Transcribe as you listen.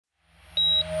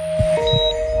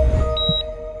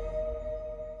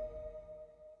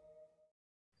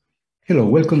Hello,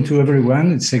 welcome to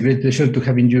everyone. It's a great pleasure to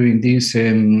having you in this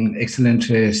excellent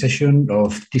session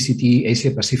of TCT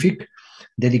Asia Pacific,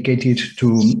 dedicated to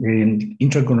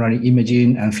intracoronary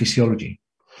imaging and physiology.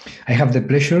 I have the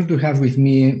pleasure to have with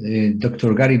me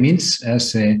Dr. Gary Mintz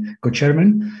as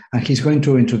co-chairman, and he's going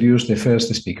to introduce the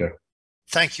first speaker.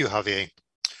 Thank you, Javier.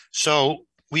 So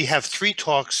we have three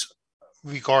talks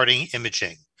regarding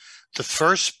imaging. The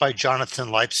first by Jonathan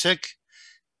Leipzig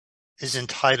is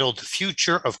entitled The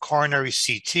Future of Coronary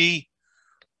CT,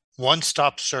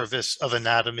 One-Stop Service of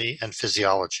Anatomy and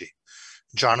Physiology.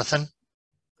 Jonathan?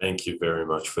 Thank you very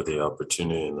much for the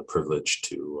opportunity and the privilege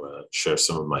to share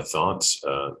some of my thoughts.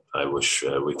 I wish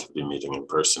we could be meeting in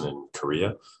person in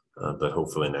Korea, but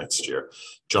hopefully next year.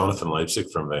 Jonathan Leipzig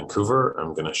from Vancouver.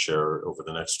 I'm going to share over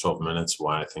the next 12 minutes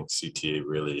why I think CTA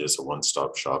really is a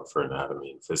one-stop shop for anatomy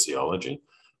and physiology.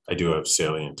 I do have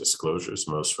salient disclosures,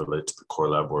 most relate to the core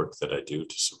lab work that I do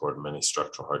to support many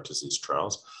structural heart disease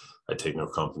trials. I take no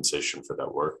compensation for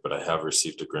that work, but I have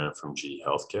received a grant from GE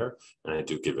Healthcare, and I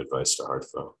do give advice to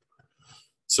HeartFlow.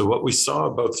 So what we saw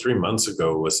about 3 months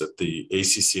ago was that the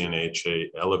ACC and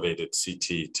AHA elevated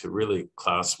CT to really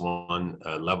class 1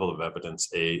 level of evidence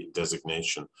A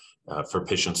designation for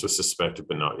patients with suspected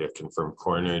but not yet confirmed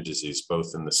coronary disease,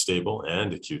 both in the stable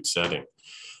and acute setting.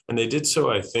 And they did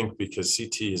so, I think, because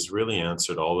CT has really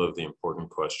answered all of the important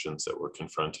questions that we're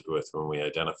confronted with when we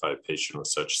identify a patient with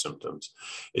such symptoms.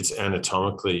 It's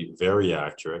anatomically very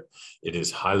accurate, it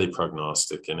is highly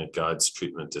prognostic, and it guides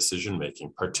treatment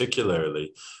decision-making,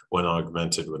 particularly when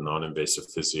augmented with non-invasive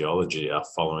physiology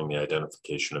following the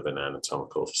identification of an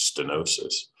anatomical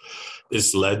stenosis.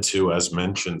 This led to, as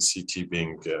mentioned, CT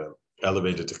being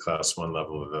elevated to class 1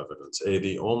 level of evidence A,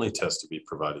 the only test to be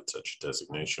provided such a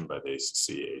designation by the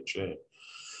ACC-AHA.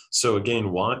 So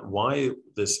again, why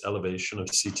this elevation of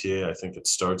CTA? I think it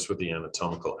starts with the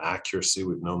anatomical accuracy.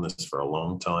 We've known this for a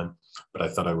long time, but I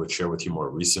thought I would share with you more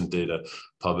recent data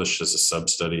published as a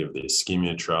sub-study of the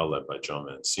ischemia trial led by John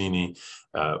Mancini.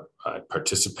 I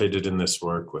participated in this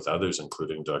work with others,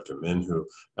 including Dr. Min, who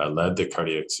led the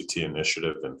cardiac CT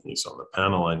initiative, and he's on the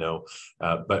panel, I know.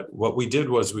 But what we did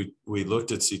was we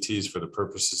looked at CTs for the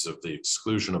purposes of the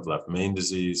exclusion of left main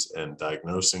disease and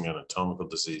diagnosing anatomical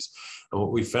disease. And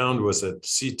what we found was that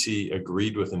CT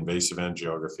agreed with invasive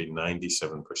angiography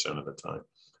 97% of the time.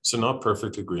 So not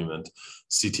perfect agreement.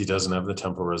 CT doesn't have the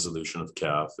temporal resolution of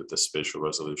cath, the spatial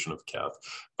resolution of cath,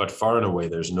 but far and away,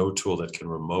 there's no tool that can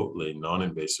remotely,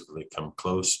 non-invasively come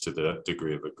close to that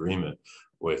degree of agreement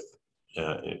with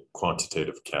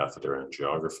quantitative catheter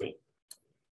angiography.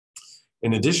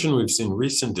 In addition, we've seen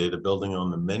recent data building on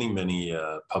the many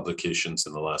publications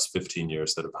in the last 15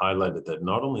 years that have highlighted that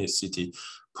not only is CT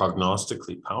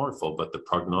prognostically powerful, but the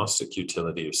prognostic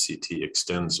utility of CT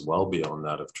extends well beyond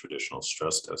that of traditional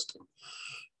stress testing.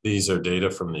 These are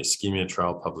data from the ischemia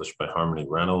trial published by Harmony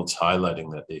Reynolds,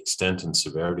 highlighting that the extent and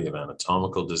severity of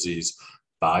anatomical disease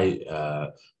by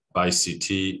CT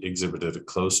exhibited a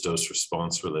close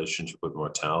dose-response relationship with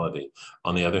mortality.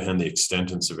 On the other hand, the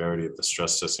extent and severity of the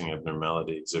stress testing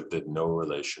abnormality exhibited no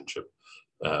relationship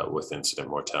with incident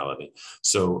mortality.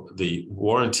 So the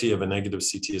warranty of a negative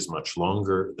CT is much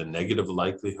longer. The negative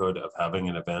likelihood of having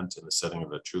an event in the setting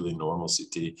of a truly normal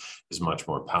CT is much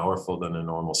more powerful than a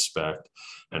normal SPECT.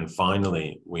 And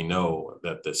finally, we know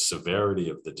that the severity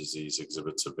of the disease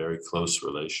exhibits a very close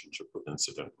relationship with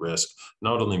incident risk,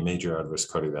 not only major adverse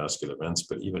cardiovascular events,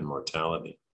 but even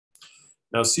mortality.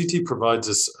 Now, CT provides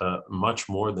us much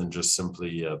more than just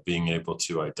simply being able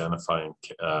to identify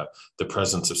the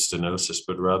presence of stenosis,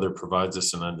 but rather provides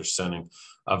us an understanding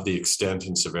of the extent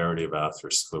and severity of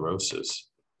atherosclerosis.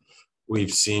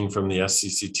 We've seen from the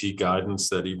SCCT guidance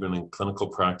that even in clinical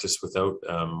practice without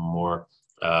more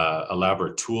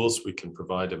elaborate tools, we can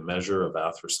provide a measure of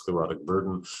atherosclerotic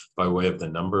burden by way of the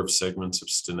number of segments of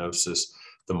stenosis,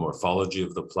 the morphology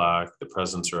of the plaque, the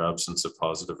presence or absence of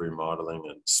positive remodeling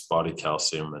and spotty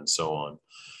calcium, and so on.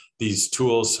 These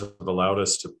tools have allowed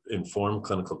us to inform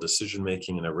clinical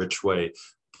decision-making in a rich way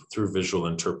through visual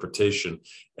interpretation.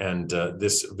 And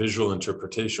this visual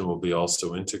interpretation will be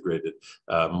also integrated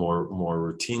more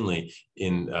routinely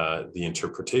in the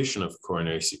interpretation of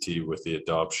coronary CT with the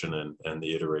adoption and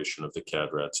the iteration of the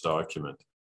CAD-RADS document.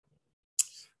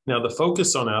 Now, the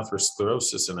focus on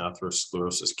atherosclerosis and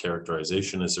atherosclerosis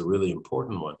characterization is a really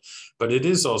important one, but it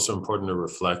is also important to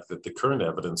reflect that the current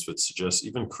evidence would suggest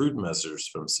even crude measures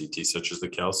from CT, such as the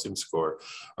calcium score,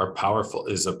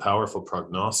 is a powerful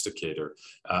prognosticator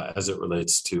as it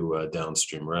relates to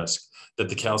downstream risk. That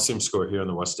the calcium score here in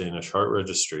the West Danish Heart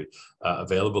Registry,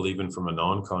 available even from a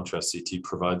non-contrast CT,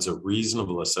 provides a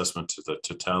reasonable assessment to the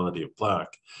totality of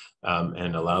plaque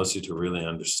and allows you to really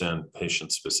understand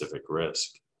patient-specific risk.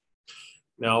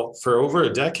 Now, for over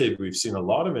a decade, we've seen a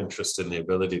lot of interest in the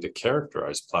ability to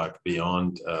characterize plaque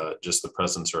beyond just the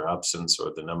presence or absence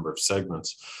or the number of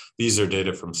segments. These are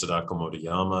data from Sadako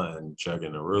Motoyama and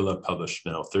Jagan Arula, published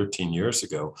now 13 years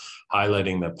ago,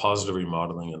 highlighting that positive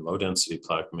remodeling and low-density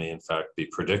plaque may in fact be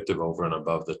predictive over and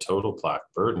above the total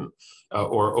plaque burden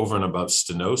or over and above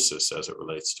stenosis as it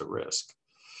relates to risk.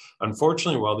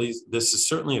 Unfortunately, while this is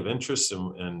certainly of interest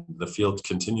and the field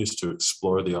continues to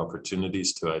explore the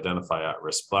opportunities to identify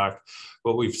at-risk plaque,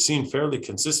 what we've seen fairly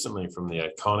consistently from the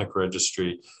ICONIC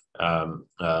registry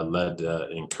led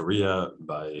in Korea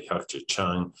by Hyuk-jae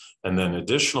Chang, and then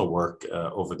additional work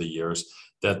over the years,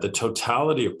 that the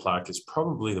totality of plaque is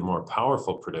probably the more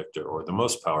powerful predictor or the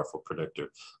most powerful predictor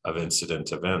of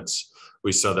incident events.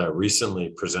 We saw that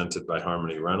recently presented by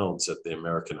Harmony Reynolds at the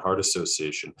American Heart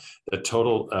Association, that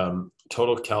total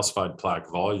calcified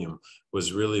plaque volume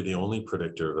was really the only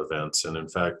predictor of events. And in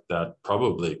fact, that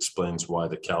probably explains why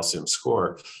the calcium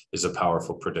score is a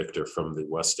powerful predictor from the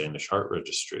West Danish Heart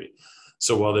Registry.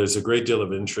 So while there's a great deal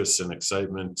of interest and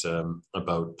excitement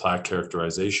about plaque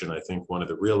characterization, I think one of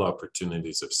the real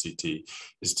opportunities of CT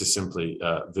is to simply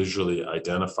visually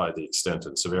identify the extent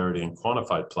and severity and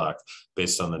quantify plaque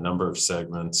based on the number of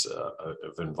segments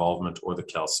of involvement or the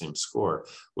calcium score,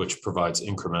 which provides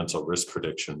incremental risk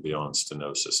prediction beyond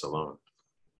stenosis alone.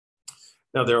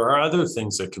 Now, there are other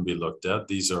things that can be looked at.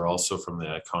 These are also from the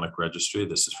ICONIC registry.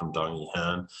 This is from Dong-Yi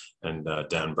Han and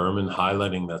Dan Berman,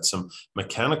 highlighting that some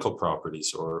mechanical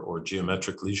properties or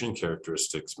geometric lesion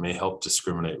characteristics may help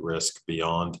discriminate risk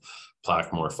beyond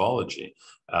plaque morphology,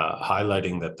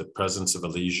 highlighting that the presence of a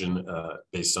lesion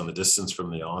based on the distance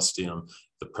from the ostium,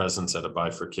 the presence at a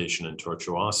bifurcation and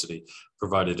tortuosity,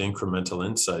 provided incremental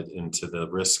insight into the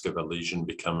risk of a lesion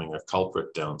becoming a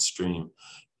culprit downstream.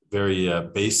 Very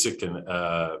basic and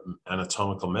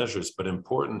anatomical measures, but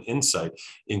important insight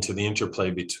into the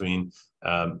interplay between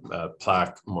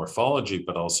plaque morphology,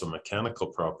 but also mechanical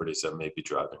properties that may be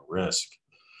driving risk.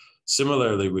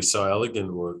 Similarly, we saw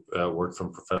elegant work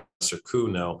from Professor Koo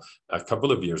now a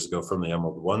couple of years ago from the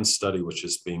EMERALD-1 study, which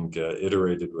is being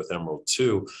iterated with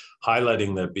EMERALD-2,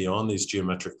 highlighting that beyond these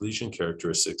geometric lesion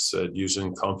characteristics,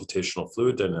 using computational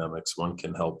fluid dynamics, one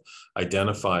can help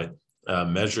identify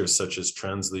measures such as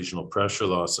translesional pressure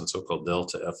loss and so-called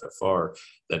delta FFR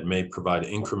that may provide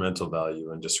incremental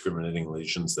value in discriminating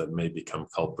lesions that may become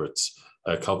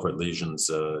culprit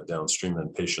lesions downstream in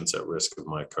patients at risk of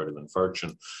myocardial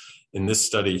infarction. In this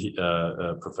study,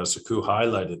 Professor Koo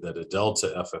highlighted that a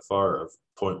delta FFR of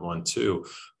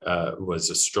 0.12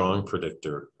 was a strong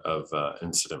predictor of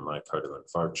incident myocardial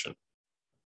infarction.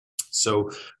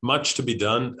 So much to be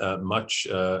done, much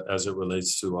as it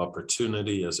relates to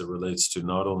opportunity, as it relates to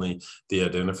not only the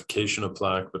identification of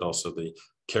plaque, but also the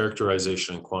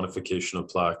characterization and quantification of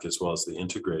plaque, as well as the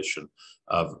integration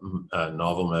of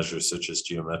novel measures such as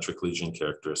geometric lesion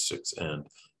characteristics and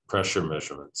pressure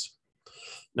measurements.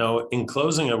 Now, in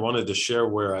closing, I wanted to share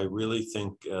where I really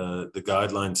think the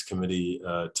Guidelines Committee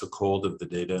took hold of the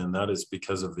data, and that is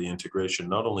because of the integration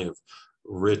not only of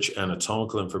rich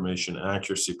anatomical information,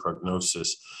 accuracy,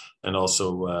 prognosis, and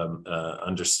also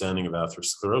understanding of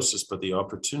atherosclerosis, but the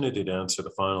opportunity to answer the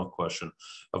final question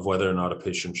of whether or not a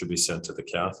patient should be sent to the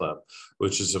cath lab,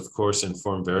 which is, of course,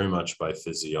 informed very much by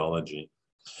physiology.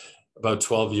 About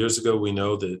 12 years ago, we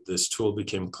know that this tool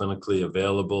became clinically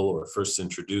available or first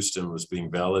introduced and was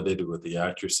being validated with the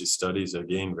accuracy studies,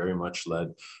 again, very much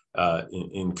led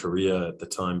in Korea at the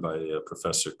time by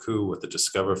Professor Koo with the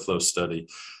Discover Flow study.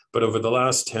 But over the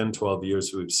last 10, 12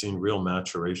 years, we've seen real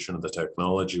maturation of the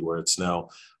technology where it's now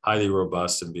highly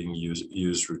robust and being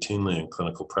used routinely in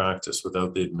clinical practice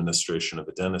without the administration of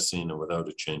adenosine and without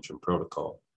a change in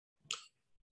protocol.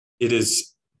 It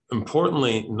is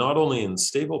importantly, not only in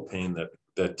stable pain that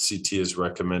CT is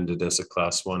recommended as a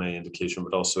class 1A indication,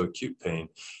 but also acute pain,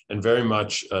 and very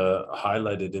much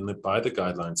highlighted by the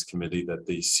Guidelines Committee that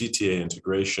the CTA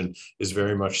integration is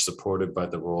very much supported by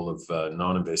the role of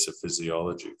non-invasive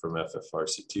physiology from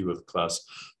FFRCT with class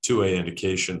 2A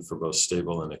indication for both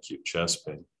stable and acute chest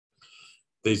pain.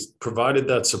 They provided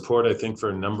that support, I think, for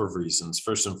a number of reasons.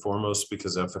 First and foremost,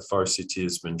 because FFRCT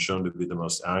has been shown to be the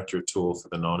most accurate tool for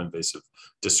the non-invasive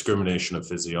discrimination of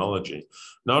physiology,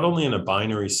 not only in a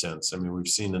binary sense. I mean, we've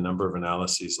seen a number of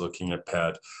analyses looking at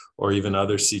PET or even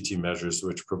other CT measures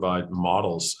which provide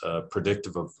models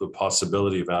predictive of the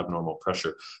possibility of abnormal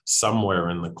pressure somewhere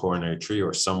in the coronary tree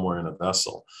or somewhere in a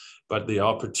vessel. But the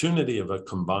opportunity of a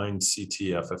combined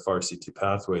CT FFRCT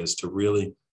pathway is to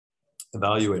really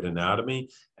evaluate anatomy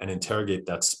and interrogate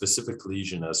that specific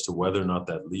lesion as to whether or not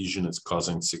that lesion is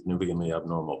causing significantly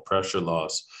abnormal pressure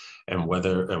loss, and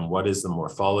what is the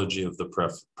morphology of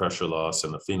the pressure loss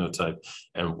and the phenotype,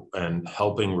 and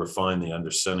helping refine the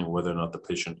understanding whether or not the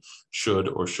patient should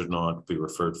or should not be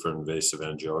referred for invasive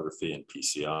angiography and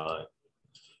PCI.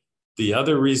 The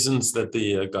other reasons that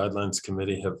the guidelines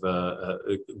committee have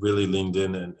really leaned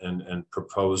in and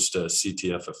proposed a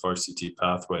CT-FFRCT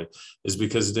pathway is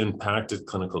because it impacted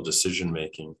clinical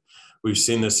decision-making. We've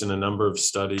seen this in a number of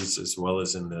studies, as well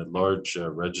as in the large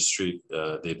registry,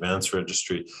 the advanced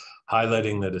registry,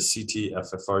 highlighting that a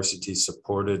CT-FFRCT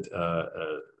supported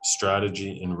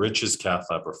strategy enriches cath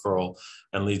lab referral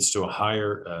and leads to a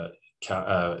higher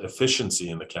efficiency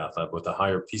in the cath lab with a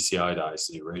higher PCI to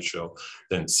IC ratio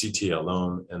than CT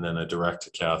alone, and then a direct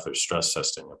to cath or stress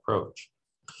testing approach.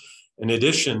 In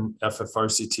addition,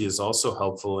 FFRCT is also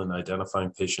helpful in identifying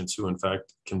patients who in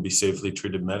fact can be safely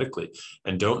treated medically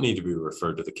and don't need to be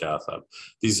referred to the cath lab.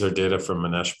 These are data from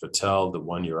Manesh Patel, the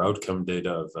one-year outcome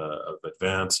data of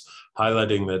ADVANCE,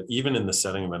 highlighting that even in the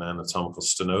setting of an anatomical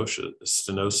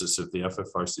stenosis, if the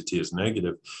FFRCT is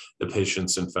negative, the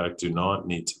patients in fact do not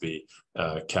need to be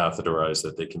catheterized,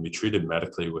 that they can be treated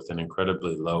medically with an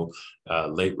incredibly low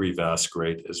late revasc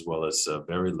rate, as well as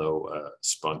very low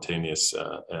spontaneous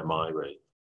MI rate.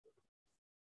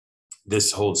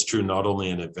 This holds true not only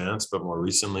in ADVANCE, but more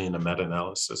recently in a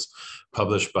meta-analysis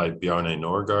published by Bjarne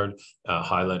Norgard,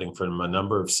 highlighting from a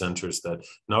number of centers that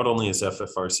not only is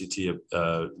FFRCT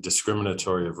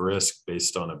discriminatory of risk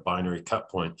based on a binary cut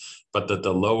point, but that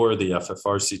the lower the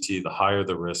FFRCT, the higher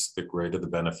the risk, the greater the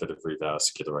benefit of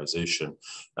revascularization.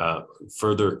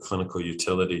 Further clinical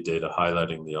utility data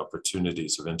highlighting the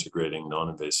opportunities of integrating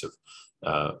non-invasive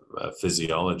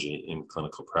physiology in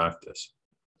clinical practice.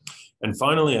 And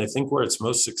finally, I think where it's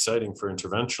most exciting for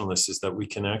interventionalists is that we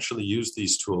can actually use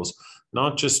these tools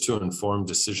not just to inform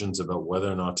decisions about whether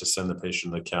or not to send the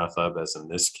patient to the cath lab, as in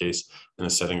this case, in a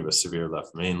setting of a severe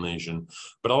left main lesion,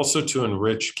 but also to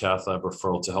enrich cath lab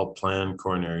referral to help plan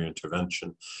coronary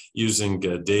intervention, using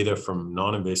data from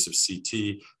non-invasive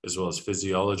CT as well as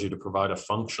physiology to provide a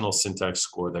functional syntax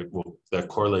score that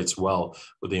correlates well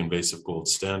with the invasive gold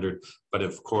standard. But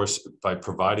of course, by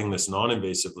providing this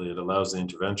non-invasively, it allows the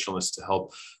interventionalist to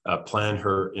help plan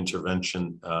her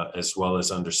intervention as well as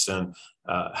understand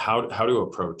how to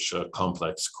approach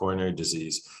complex coronary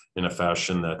disease in a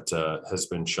fashion that has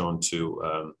been shown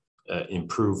to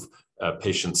improve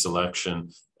patient selection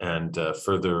and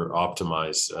further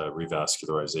optimize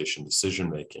revascularization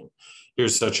decision-making.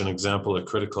 Here's such an example: a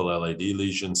critical LAD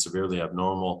lesion, severely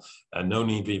abnormal, no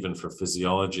need even for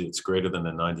physiology. It's greater than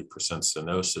a 90%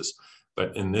 stenosis.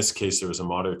 But in this case, there was a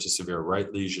moderate to severe right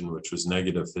lesion, which was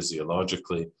negative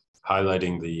physiologically,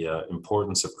 highlighting the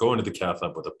importance of going to the cath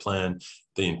lab with a plan,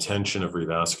 the intention of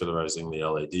revascularizing the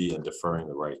LAD and deferring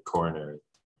the right coronary.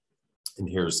 And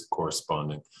here's the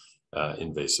corresponding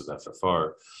invasive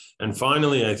FFR. And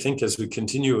finally, I think as we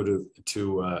continue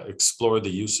to explore the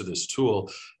use of this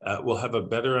tool, we'll have a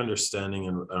better understanding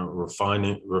and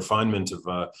refinement of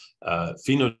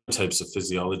phenotypes of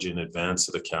physiology in advance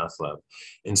of the cath lab.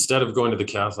 Instead of going to the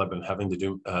cath lab and having to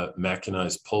do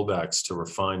mechanized pullbacks to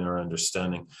refine our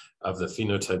understanding of the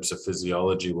phenotypes of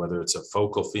physiology, whether it's a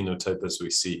focal phenotype as we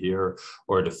see here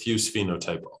or a diffuse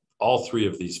phenotype, all three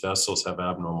of these vessels have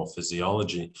abnormal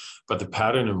physiology, but the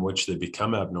pattern in which they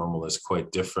become abnormal is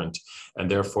quite different. And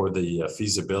therefore the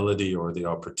feasibility or the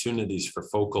opportunities for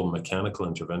focal mechanical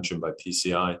intervention by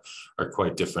PCI are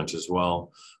quite different as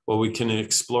well. Well, we can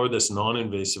explore this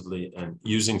non-invasively and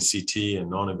using CT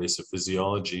and non-invasive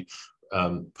physiology,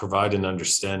 provide an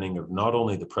understanding of not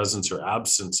only the presence or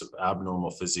absence of abnormal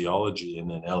physiology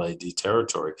in an LAD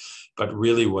territory, but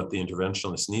really what the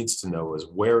interventionalist needs to know is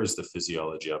where is the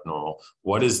physiology abnormal,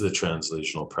 what is the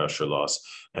translesional pressure loss,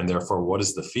 and therefore what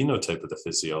is the phenotype of the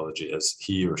physiology as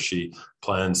he or she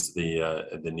plans the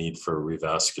need for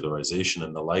revascularization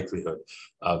and the likelihood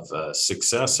of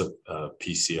success of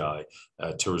PCI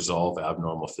to resolve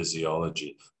abnormal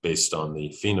physiology based on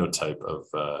the phenotype of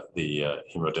the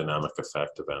hemodynamic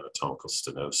effect of anatomical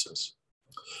stenosis.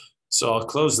 So I'll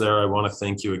close there. I want to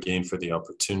thank you again for the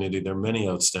opportunity. There are many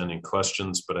outstanding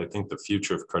questions, but I think the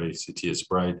future of cardiac CT is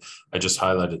bright. I just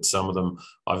highlighted some of them.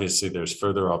 Obviously, there's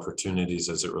further opportunities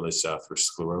as it relates to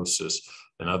atherosclerosis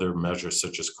and other measures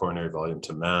such as coronary volume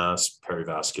to mass,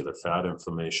 perivascular fat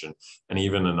inflammation, and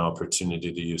even an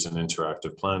opportunity to use an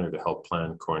interactive planner to help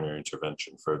plan coronary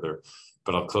intervention further.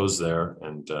 But I'll close there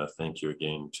and thank you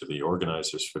again to the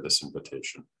organizers for this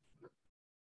invitation.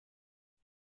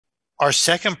 Our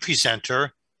second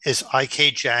presenter is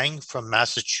IK Jang from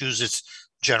Massachusetts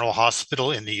General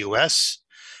Hospital in the US.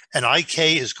 And IK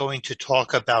is going to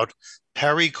talk about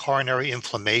pericoronary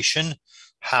inflammation,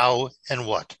 how and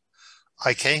what.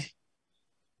 IK?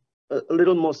 A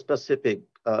little more specific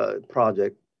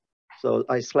project. So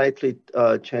I slightly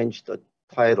changed the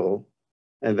title,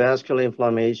 and vascular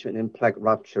inflammation in plaque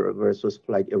rupture versus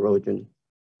plaque erosion,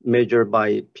 measured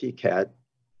by PCAT.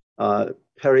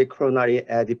 Pericoronary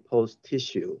adipose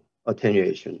tissue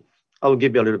attenuation. I'll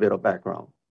give you a little bit of background.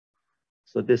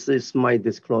 So this is my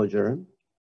disclosure.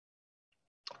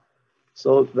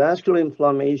 So vascular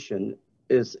inflammation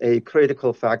is a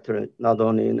critical factor not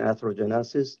only in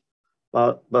atherogenesis,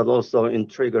 but also in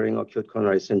triggering acute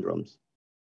coronary syndromes.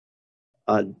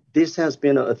 This has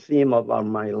been a theme of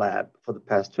my lab for the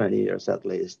past 20 years at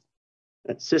least.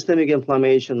 Systemic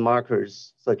inflammation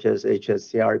markers such as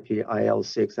hsCRP,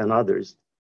 IL-6, and others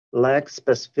lack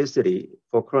specificity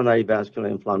for coronary vascular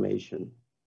inflammation.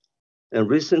 And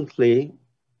recently,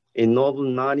 a novel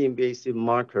non-invasive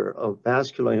marker of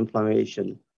vascular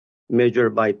inflammation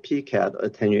measured by PCAT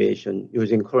attenuation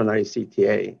using coronary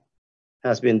CTA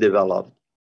has been developed.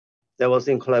 That was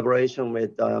in collaboration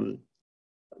with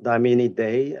Damini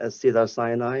Day at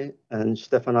Cedars-Sinai and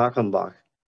Stefan Achenbach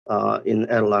in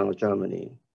Erlangen,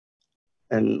 Germany.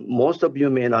 And most of you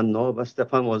may not know, but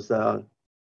Stefan was a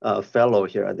fellow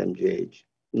here at MGH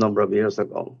a number of years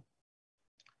ago.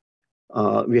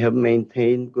 We have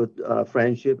maintained good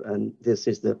friendship, and this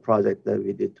is the project that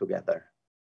we did together.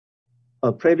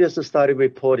 A previous study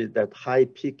reported that high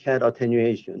PCAT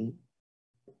attenuation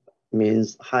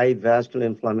means high vascular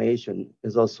inflammation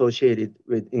is associated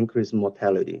with increased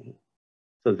mortality.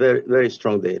 So very, very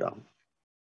strong data.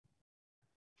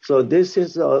 So this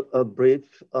is a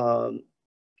brief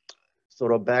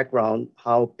sort of background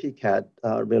how PCAT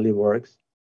really works.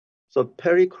 So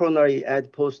pericoronary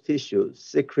adipose tissue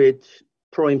secrete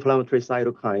pro-inflammatory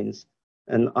cytokines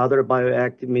and other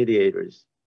bioactive mediators,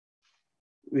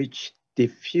 which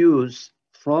diffuse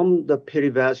from the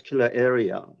perivascular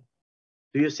area.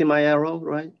 Do you see my arrow,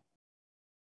 right?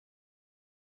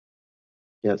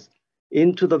 Yes,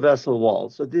 into the vessel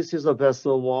wall. So this is a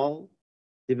vessel wall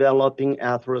developing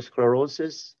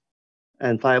atherosclerosis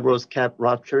and fibrous cap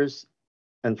ruptures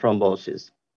and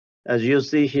thrombosis. As you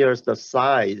see, here's the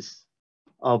size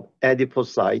of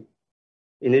adipocyte,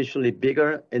 initially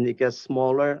bigger and it gets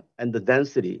smaller and the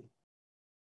density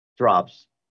drops,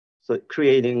 so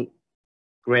creating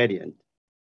gradient.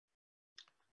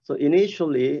 So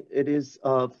initially it is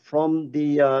from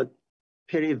the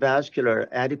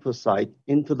perivascular adipocyte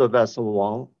into the vessel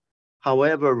wall.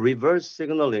 However, reverse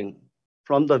signaling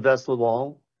from the vessel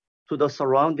wall to the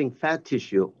surrounding fat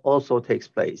tissue also takes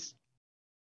place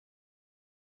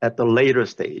at the later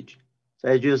stage. So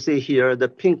as you see here, the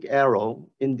pink arrow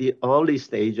in the early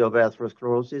stage of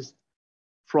atherosclerosis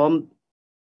from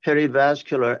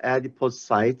perivascular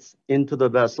adipocytes into the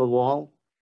vessel wall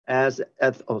as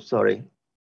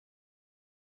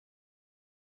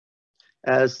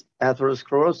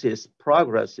atherosclerosis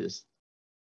progresses,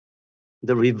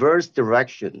 the reverse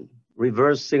direction,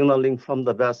 reverse signaling from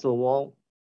the vessel wall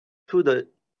to the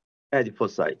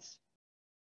adipocytes.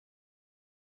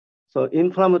 So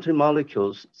inflammatory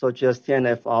molecules such as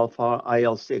TNF-alpha,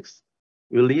 IL-6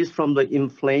 released from the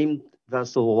inflamed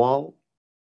vessel wall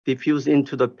diffuse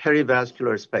into the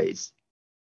perivascular space,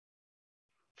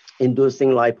 inducing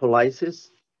lipolysis,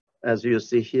 as you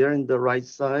see here in the right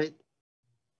side,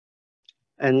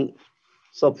 and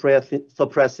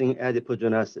suppressing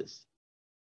adipogenesis.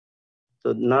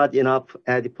 So not enough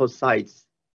adipocytes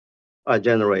are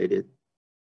generated.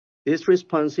 This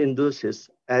response induces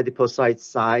adipocyte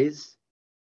size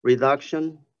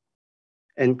reduction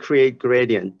and create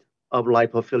gradient of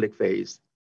lipophilic phase,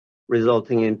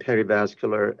 resulting in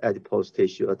perivascular adipose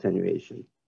tissue attenuation.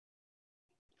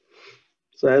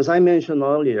 So as I mentioned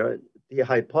earlier, the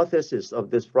hypothesis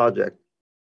of this project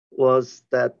was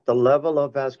that the level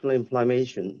of vascular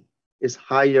inflammation is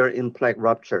higher in plaque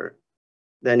rupture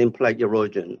than in plaque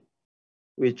erosion.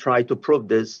 We tried to prove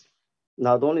this,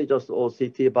 not only just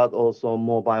OCT, but also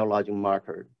more biologic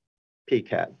marker,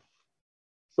 PCAT.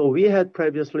 So we had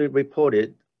previously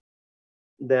reported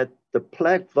that the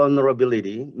plaque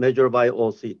vulnerability measured by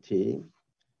OCT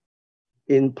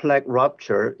in plaque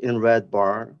rupture in red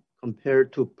bar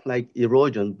compared to plaque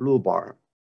erosion, blue bar.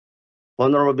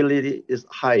 Vulnerability is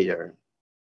higher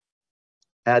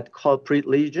at culprit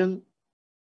lesion,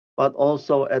 but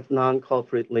also at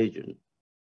non-culprit lesion.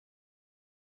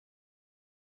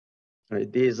 Right,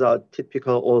 these are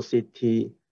typical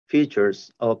OCT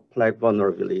features of plaque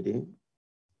vulnerability.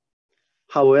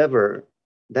 However,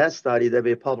 that study that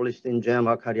we published in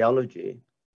JAMA Cardiology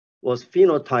was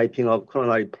phenotyping of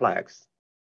coronary plaques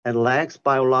and lacks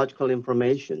biological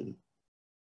information.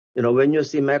 You know, when you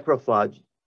see macrophage,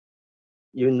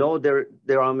 you know there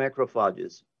are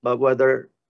macrophages, but whether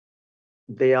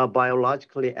they are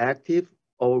biologically active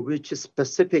or which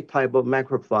specific type of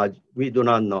macrophage, we do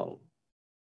not know.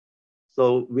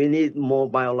 So we need more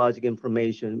biologic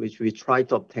information, which we try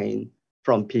to obtain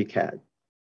from PCAT.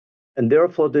 And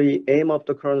therefore, the aim of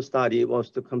the current study was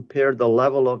to compare the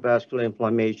level of vascular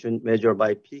inflammation measured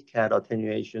by PCAT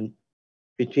attenuation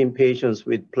between patients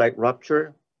with plaque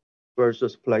rupture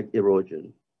versus plaque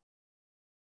erosion.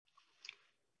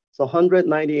 So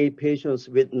 198 patients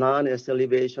with non-S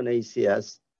elevation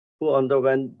ACS who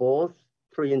underwent both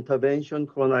pre-intervention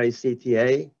coronary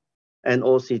CTA and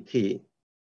OCT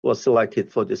was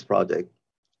selected for this project.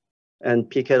 And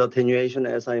PCAT attenuation,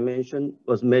 as I mentioned,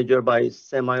 was measured by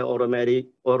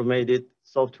automated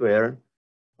software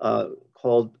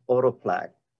called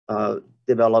AutoPlaque,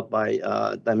 developed by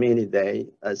Damini Day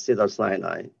at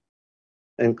Cedars-Sinai.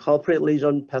 And culprit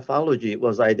lesion pathology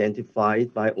was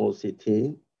identified by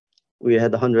OCT. We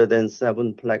had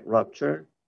 107 plaque rupture,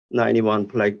 91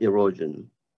 plaque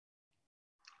erosion.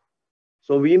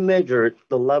 So we measured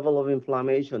the level of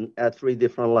inflammation at 3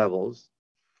 different levels: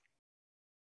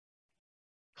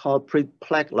 culprit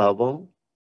plaque level,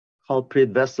 culprit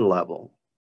vessel level.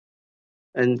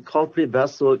 And culprit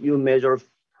vessel, you measure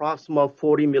proximal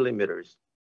 40 millimeters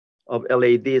of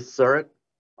LAD circ,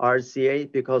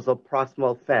 RCA, because of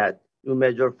proximal fat, you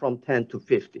measure from 10 to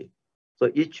 50. So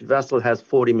each vessel has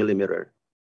 40 millimeter.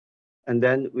 And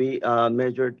then we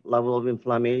measured level of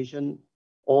inflammation,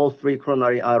 all 3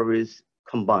 coronary arteries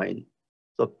combined.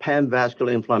 So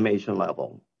pan-vascular inflammation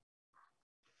level.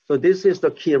 So this is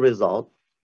the key result.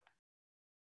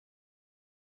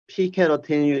 PCAT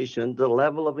attenuation, the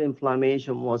level of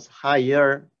inflammation was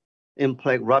higher in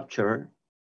plaque rupture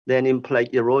than in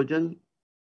plaque erosion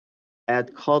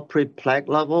at culprit plaque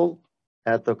level,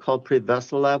 at the culprit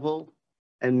vessel level,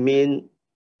 and mean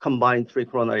combined 3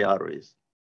 coronary arteries.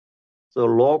 So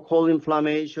local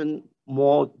inflammation,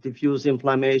 more diffuse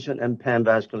inflammation, and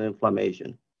pan-vascular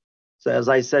inflammation. So as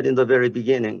I said in the very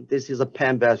beginning, this is a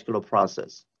pan-vascular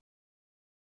process.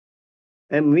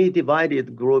 And we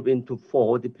divided group into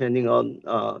 4 depending on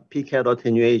PCAT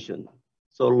attenuation.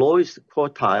 So lowest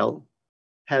quartile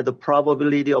had the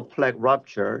probability of plaque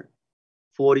rupture,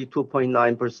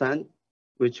 42.9%,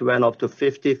 which went up to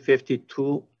 50,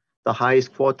 52, the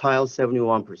highest quartile,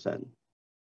 71%.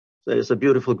 So it's a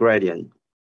beautiful gradient.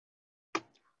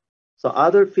 So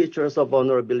other features of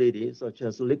vulnerability, such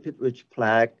as lipid-rich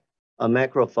plaque, a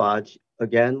macrophage,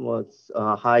 again, was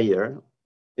higher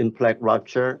in plaque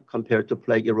rupture compared to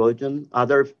plaque erosion.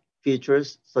 Other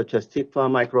features, such as TIFA,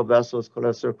 microvessels,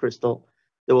 cholesterol crystal,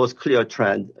 there was clear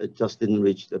trend. It just didn't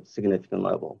reach the significant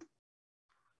level.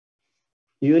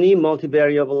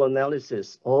 Multivariable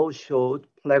analysis all showed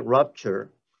plaque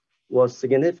rupture was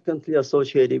significantly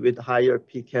associated with higher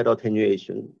PCAT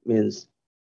attenuation, means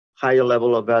higher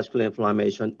level of vascular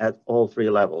inflammation at all 3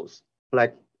 levels: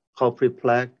 plaque,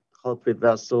 culprit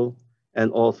vessel,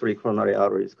 and all 3 coronary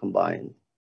arteries combined.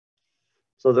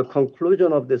 So the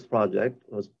conclusion of this project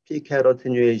was PCAT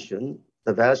attenuation,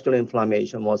 the vascular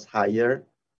inflammation was higher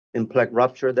in plaque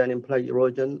rupture than in plaque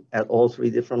erosion at all 3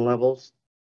 different levels.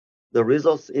 The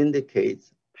results indicate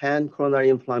pan-coronary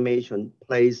inflammation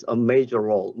plays a major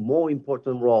role, more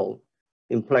important role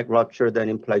in plaque rupture than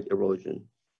in plaque erosion.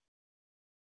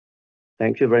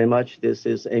 Thank you very much. This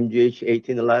is MGH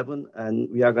 1811, and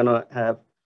we are gonna have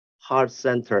heart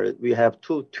center. We have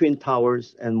 2 twin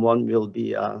towers, and 1 will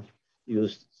be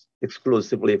used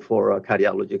exclusively for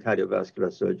cardiology,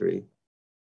 cardiovascular surgery.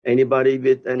 Anybody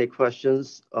with any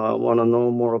questions, wanna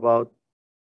know more about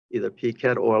either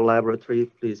PCAT or laboratory,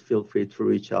 please feel free to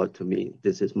reach out to me.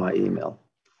 This is my email.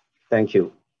 Thank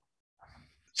you.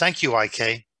 Thank you,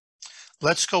 IK.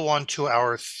 Let's go on to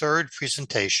our 3rd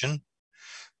presentation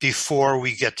before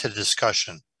we get to the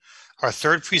discussion. Our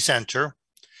 3rd presenter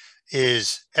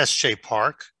is S.J.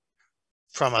 Park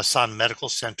from Asan Medical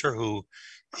Center, who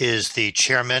is the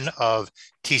chairman of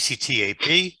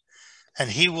TCTAP, and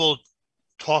he will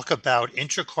talk about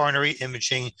intracoronary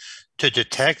imaging to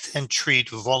detect and treat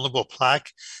vulnerable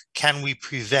plaque. Can we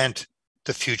prevent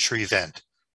the future event?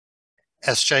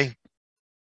 SJ?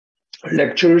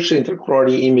 Lectures,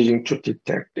 intracoronary imaging to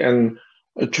detect and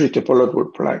treat the vulnerable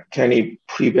plaque. Can it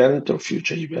prevent a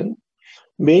future event?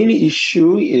 Main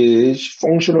issue is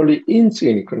functionally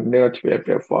insignificant negative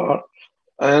FFR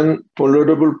and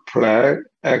vulnerable plaque.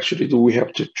 Actually, do we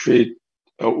have to treat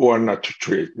or not to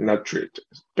treat? Not treat.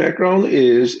 Background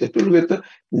is, if you look at the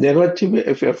negative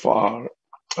FFR,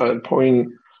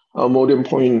 more than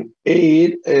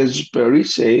 0.8 is very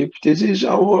safe. This is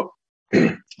our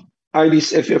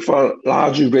IRIS FFR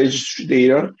large registry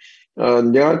data.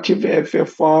 Negative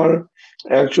FFR,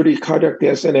 actually cardiac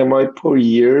death and MI per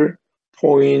year,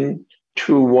 0.21,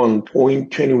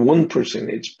 0.21%.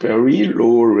 It's very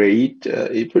low rate.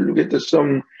 If you look at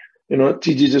some,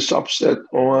 disease subset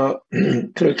or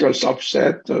clinical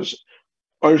subset,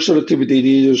 ulcerative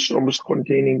disease, almost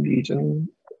containing lesion,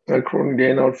 chronic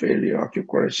renal failure, acute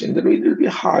coronary syndrome, it will be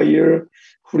higher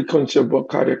frequency of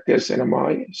cardiac death and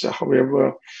MI. So,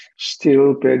 however,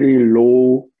 still very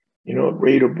low,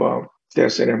 rate of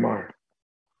death and MI.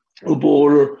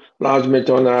 Overall, large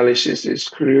meta-analysis is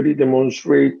clearly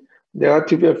demonstrate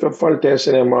negative FFR death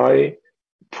and MI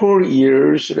per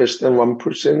year is less than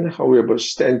 1%. However,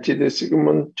 stented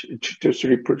segment 2 to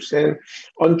 3%.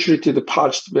 Untreated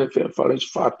positive FFR is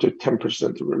 5 to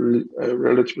 10%,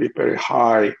 relatively very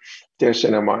high death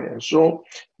and MI. And so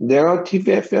negative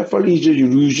FFR is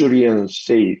usually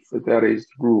unsafe. That is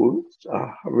rule.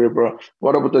 However,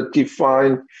 what about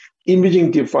the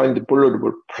imaging-defined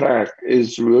vulnerable plaque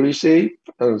is really safe,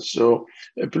 and so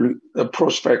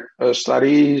prospect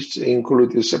studies,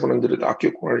 including 700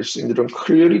 acute coronary syndrome,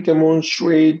 clearly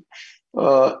demonstrate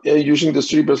using the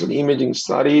cerebral imaging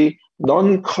study,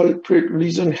 non-culprit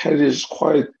lesion has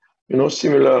quite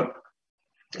similar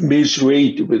base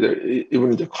rate with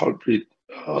even the culprit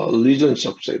lesion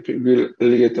subset. We will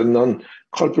get the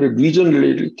non-culprit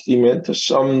lesion-related event,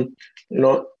 some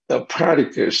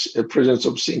practice presence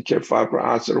of syncap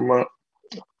fibroadenoma,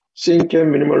 syncap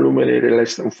minimal lumen area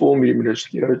less than 4 millimeters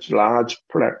square, large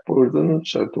plaque burden.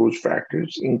 So those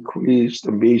factors increase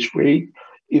the base rate.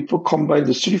 If we combine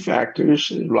the three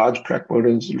factors, large plaque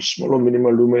burdens, smaller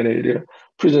minimal lumen area,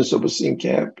 presence of a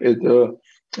syncap, the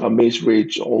base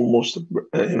rate almost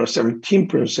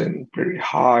 17%, very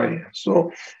high.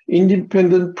 So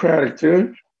independent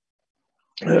predictor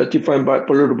defined by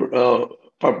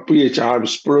VHR,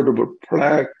 vulnerable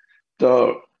plaque,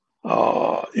 the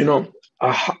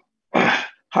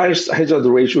highest hazard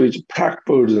ratio is plaque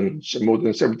burden, so more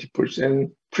than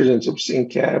 70%, presence of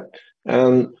syncap,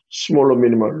 and smaller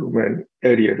minimal lumen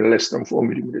area, less than 4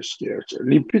 millimeters square. So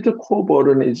lipid core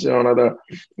burden is another,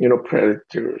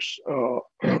 predictors of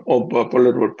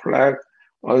vulnerable plaque,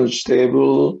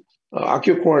 unstable,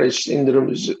 acute coronary syndrome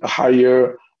is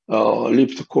higher,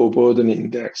 lipid core burden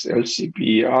index,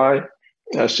 LCBI,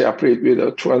 separate with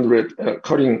a 200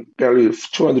 cutting value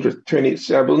of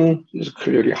 227 is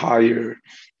clearly higher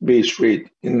base rate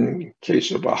in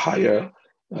case of a higher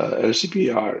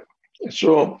LCPR.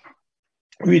 So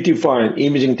we define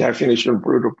imaging definition of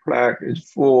vulnerable plaque is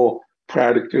 4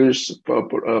 predictors,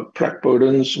 plaque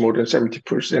burdens more than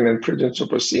 70%, and presence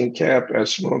of a syncap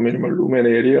as small minimal lumen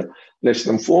area less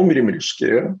than 4 millimeters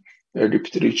square.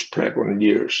 Repeat rich plaque on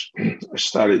years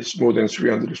studies more than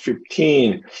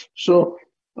 315. So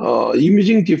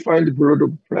imaging defined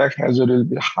vulnerable plaque has a little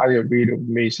bit higher rate of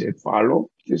MACE follow.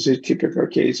 This is typical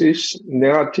cases.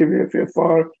 Negative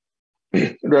FFR,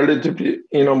 relatively,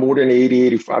 more than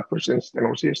 80-85%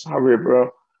 stenosis.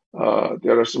 However,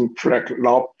 there are some plaque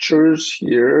ruptures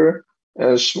here,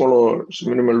 as smaller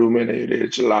minimal lumen area.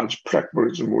 It's large plaque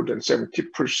burden more than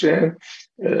 70%.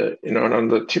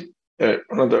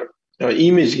 Another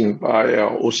imaging by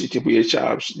OCT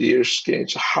VHRs, their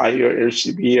scans higher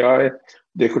LCBI.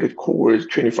 They could record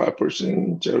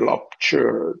 25%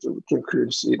 rupture. We can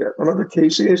clearly see that. Another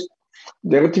case is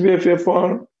negative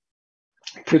FFR,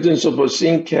 presence of a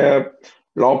syncap,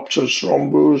 rupture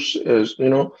thrombus, as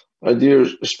their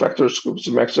spectroscopes,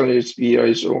 maximum HBI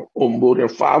is on more than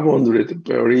 500,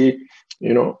 very,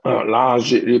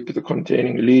 large lipid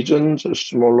containing lesions,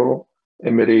 smaller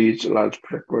MRAs, large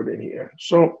plaque burden here.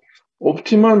 So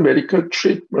optimal medical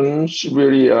treatments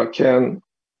really can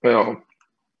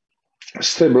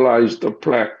stabilize the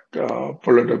plaque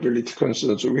vulnerability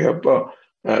concerns. So we have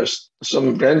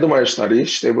some randomized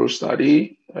studies, stable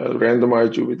study,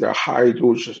 randomized with a high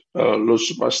dose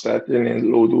rosuvastatin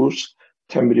and low dose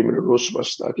 10 millimeter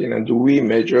rosuvastatin, and we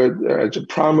measured as a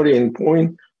primary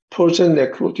endpoint percent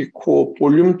necrotic core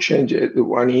volume change at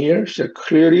 1 year. So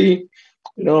clearly,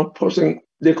 percent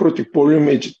necrotic volume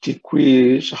is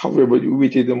decreased. However, we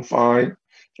didn't find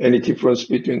any difference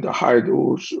between the high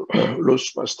dose, low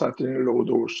statin, and low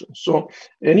dose. So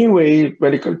anyway,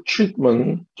 medical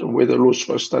treatment with a low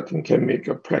statin can make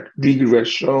a plaque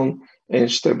regression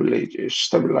and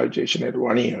stabilization at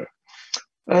 1 year.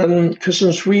 And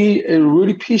question 3,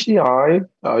 really PCI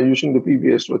using the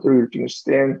BBS water-reducing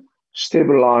stent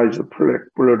stabilize the plaque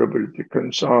vulnerability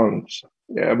concerns.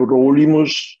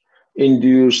 Everolimus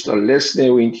induced a less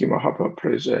neointima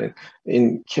hyperplasia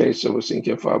in case of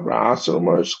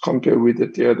syncytial compared with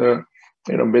the other,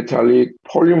 metallic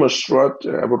polymer strut.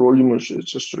 Everolimus is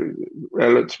just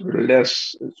relatively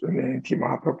less intima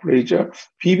hyperplasia.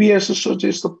 PBS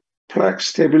suggests the plaque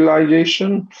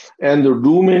stabilization and the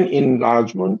lumen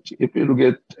enlargement. If you look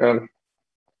at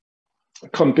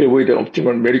compared with the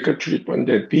optimal medical treatment,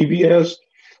 that PBS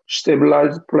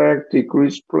stabilized plaque,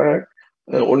 decreased plaque.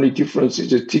 Only difference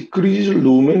is a decreased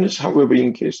lumens. However,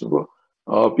 in case of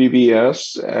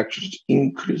PBS, actually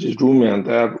increases lumen.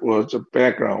 That was the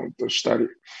background of the study.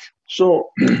 So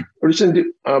recently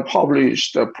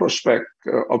published prospect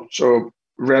observed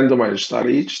randomized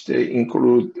studies. They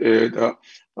include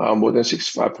more than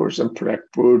 65%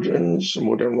 plaque burdens,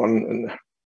 more than one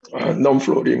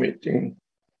non-fluorescent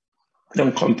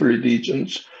non-complete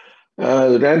lesions,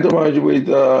 randomized with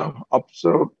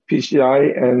observed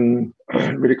PCI and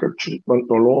medical treatment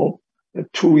alone.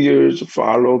 2 years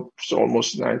follow-up, so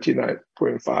almost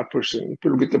 99.5%. If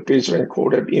you look at the baseline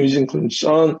CODAP imaging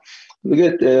concern, look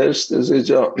at this. This is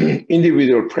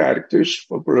individual practice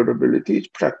for vulnerability.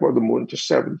 Plaque burden more than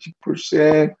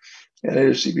 70%, and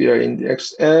LCBI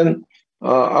index. And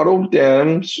out of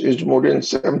them, is more than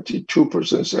 72%,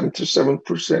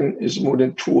 77% is more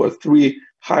than 2 or 3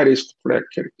 high-risk plaque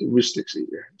characteristics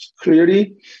here.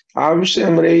 Clearly, obviously,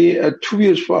 MRA 2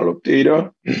 years follow-up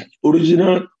data,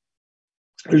 original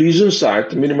lesion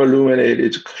site, minimal lumen area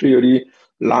is clearly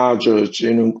larger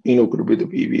in group with the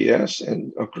BBS,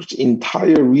 and across the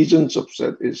entire region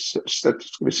subset is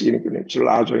statistically significant. It's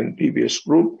larger in BBS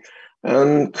group,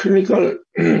 and clinical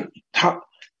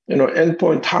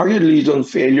endpoint target lesion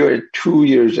failure at 2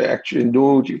 years, actually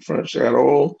no difference at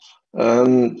all.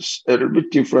 And a little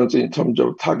bit different in terms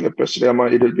of target Basrema,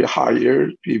 it will be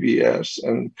higher, PBS,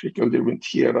 and critical driven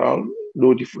TRL,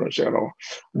 no difference at all.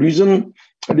 Reason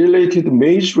related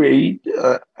MACE rate,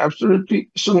 absolutely,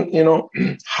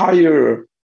 higher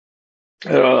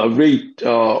rate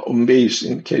on MACE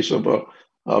in case of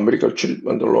medical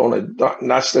treatment alone,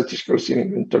 not statistical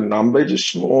significant. The number is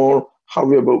small.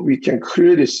 However, we can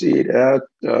clearly see that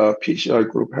PCI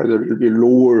group has a little bit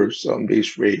lower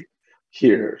MACE rate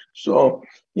here. So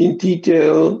in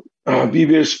detail,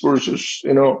 BBS versus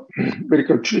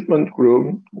medical treatment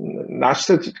group, not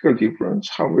statistical difference.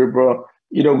 However,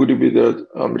 group with the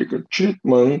medical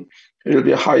treatment, it will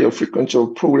be a higher frequency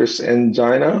of progress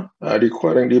angina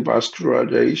requiring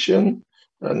revascularization.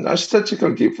 Not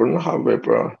statistical difference.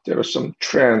 However, there are some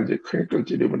trend, the clinical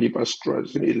delivery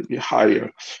revascularization, it will be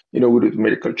higher, with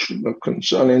medical treatment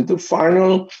concern. And the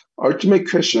final ultimate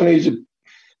question is,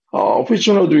 which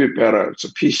one will be better? It's a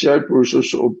PCI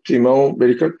versus optimal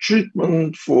medical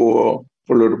treatment for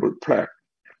vulnerable plaque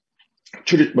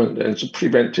treatment, and it's a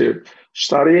preventive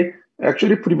study.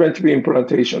 Actually, preventive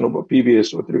implantation of a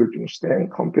BBS or reducing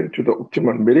stent compared to the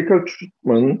optimal medical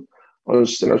treatment on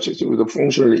stenosis with a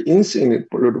functionally insignificant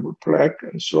vulnerable plaque.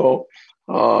 And so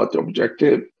the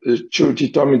objective is to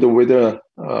determine whether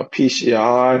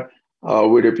PCI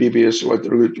with a BBS or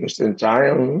reducing stent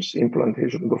giants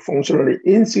implantation of the functionally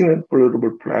insignificant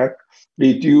vulnerable plaque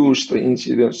reduce the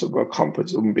incidence of a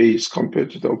composite MACE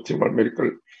compared to the optimal medical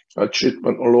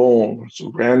treatment alone.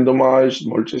 So randomized,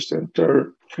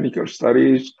 multi-center clinical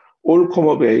studies,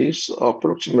 all-comer base,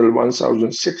 approximately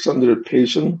 1,600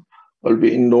 patients will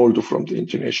be enrolled from the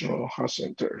international heart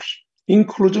centers.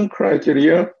 Inclusion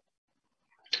criteria,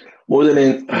 more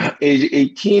than age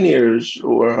 18 years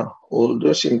or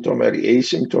older, symptomatic,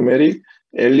 asymptomatic,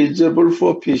 eligible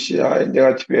for PCI,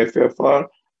 negative FFR,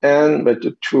 and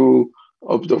method 2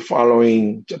 of the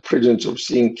following: the presence of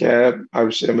CNCAP,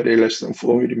 ICMRA less than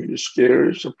 4 millimeter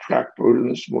scales, plaque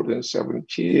burdens more than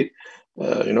 70,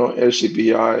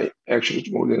 LCBI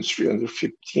actually more than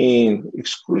 315.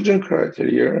 Exclusion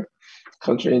criteria,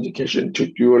 contraindication to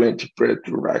dual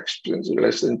antibiotic experience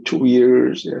less than 2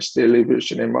 years, still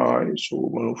elevation MI, so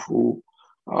women who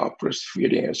are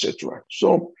breastfeeding, etc.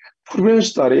 So previous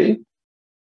study,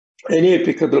 any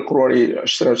epicardial coronary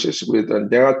stenosis with a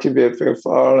negative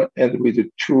FFR and with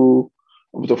 2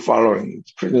 of the following: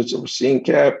 presence of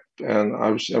CNCAP and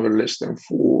IVUS level less than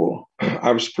 4,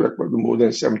 IVUS plaque was more than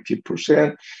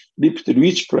 70%,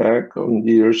 lipid-rich plaque on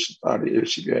near study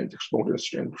LCBI index more than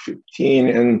 315,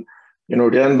 and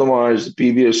randomized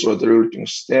BBS or the resulting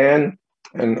stent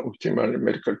and optimal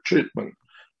medical treatment.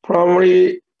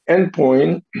 Primary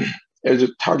endpoint as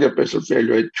a target vessel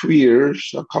failure at 2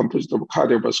 years, composite of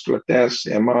cardiovascular death,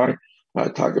 MI,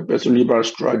 target vessel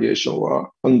revascularization or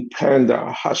unplanned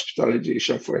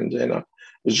hospitalization for angina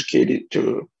associated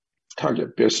to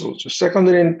target vessels.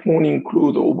 Secondary endpoint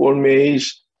include overall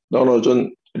MACE,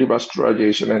 non-urgent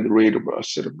revascularization, and rate of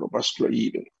cerebrovascular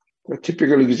event. A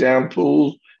typical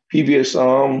example, PVS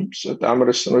arms,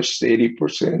 diameter stenosis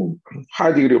 80%,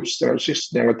 high degree of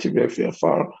stenosis, negative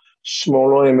FFR,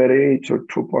 smaller MLH or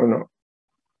 2.0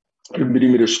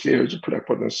 millimeter scales, plaque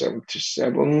burden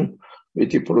 77. We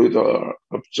deployed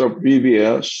observed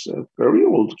VBS, very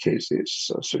old cases,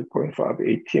 3.5,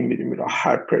 18 millimeter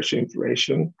high pressure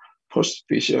inflation.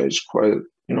 Post-PCI is quite,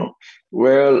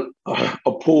 well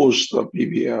opposed to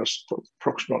BBS for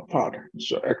proximal part.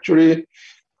 So actually,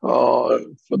 for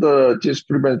this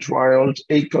prevent trials,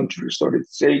 8 countries started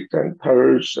 8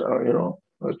 centers,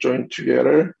 joined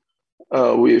together.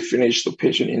 We finished the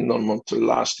patient in month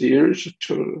last year,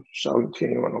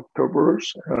 2021 October,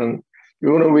 and we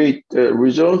want to wait the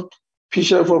result.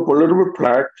 PCI for vulnerable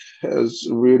plaque has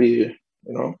really,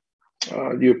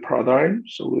 new paradigm,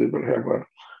 so we will have an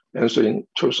answer in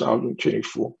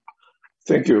 2024.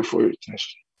 Thank you for your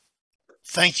attention.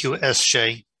 Thank you,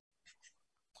 SJ.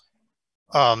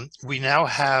 We now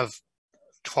have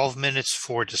 12 minutes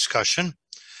for discussion.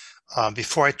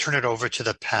 Before I turn it over to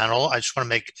the panel, I just want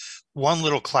to make one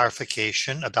little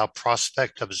clarification about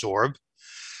Prospect Absorb.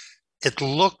 It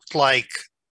looked like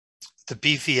the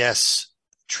BVS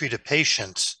treated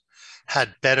patients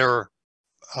had better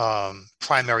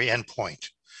primary endpoint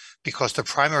because the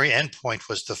primary endpoint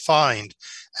was defined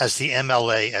as the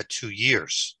MLA at 2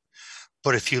 years.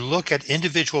 But if you look at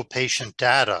individual patient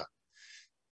data,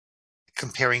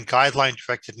 comparing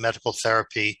guideline-directed medical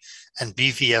therapy and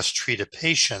BVS-treated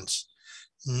patients,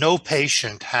 no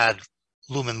patient had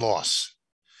lumen loss.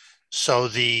 So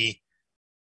the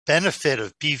benefit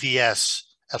of BVS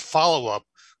at follow-up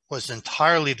was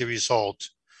entirely the result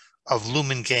of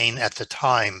lumen gain at the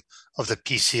time of the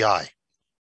PCI.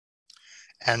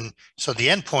 And so the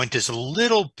endpoint is a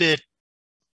little bit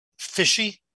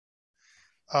fishy,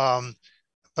 but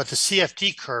the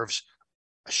CFD curves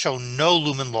show no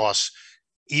lumen loss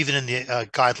even in the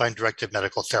guideline-directed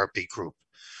medical therapy group.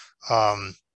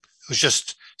 It was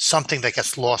just something that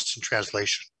gets lost in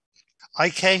translation.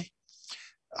 IK,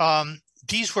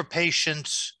 these were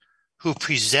patients who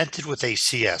presented with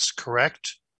ACS,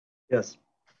 correct? Yes.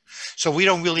 So we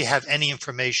don't really have any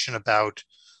information about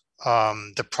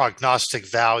the prognostic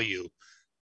value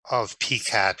of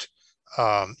PCAT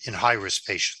in high-risk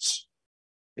patients.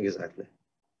 Exactly.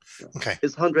 Okay.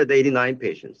 It's 189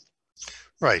 patients.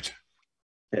 Right.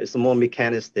 It's more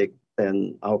mechanistic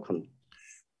than outcome.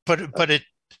 But it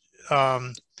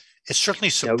certainly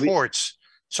supports.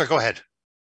 Sorry, go ahead.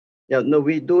 Yeah, no,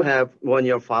 we do have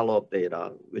 1-year follow-up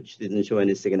data, which didn't show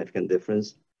any significant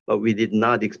difference, but we did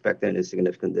not expect any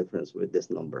significant difference with this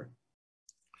number.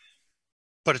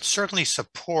 But it certainly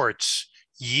supports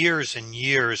years and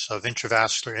years of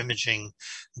intravascular imaging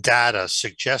data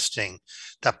suggesting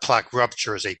that plaque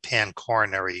rupture is a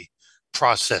pan-coronary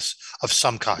process of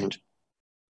some kind.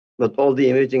 But all the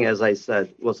imaging, as I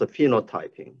said, was a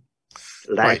phenotyping,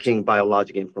 lacking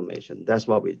biologic information. That's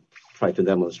what we try to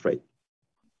demonstrate.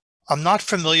 I'm not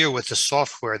familiar with the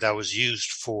software that was used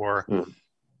for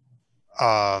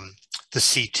the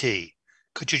CT.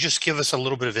 Could you just give us a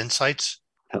little bit of insights?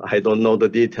 I don't know the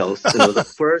details. The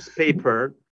first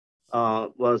paper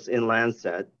was in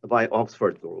Lancet by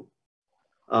Oxford group.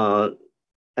 And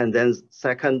then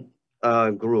second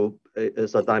group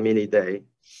is a Damini Day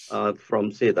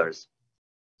from Cedars.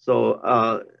 So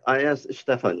I asked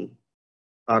Stefan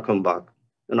Achenbach,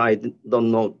 and I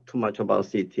don't know too much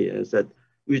about CT, and said,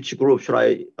 which group should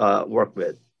I work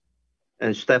with?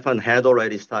 And Stefan had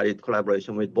already started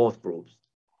collaboration with both groups.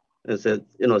 And said,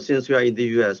 since we are in the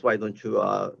US, why don't you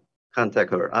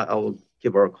contact her? I will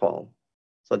give her a call.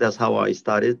 So that's how I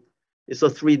started. It's a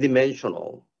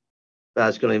 3-dimensional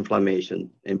vascular inflammation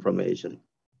information.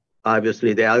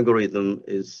 Obviously, the algorithm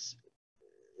is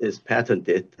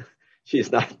patented.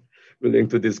 She's not willing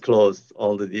to disclose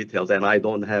all the details, and I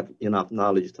don't have enough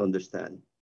knowledge to understand.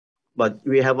 But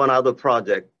we have another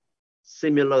project,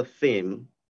 similar theme,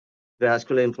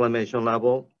 vascular inflammation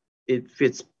level. It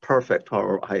fits perfect to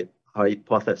our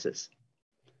hypothesis.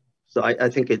 So I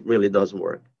think it really does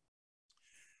work.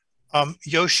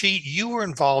 Yoshi, you were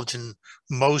involved in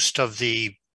most of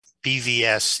the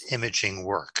BVS imaging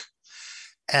work,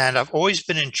 and I've always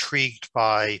been intrigued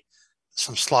by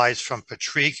some slides from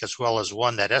Patrick, as well as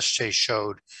one that SJ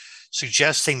showed,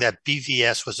 suggesting that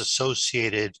BVS was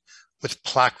associated with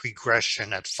plaque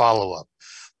regression at follow-up.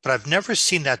 But I've never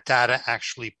seen that data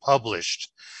actually published.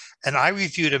 And I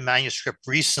reviewed a manuscript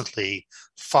recently,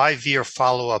 5-year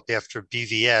follow-up after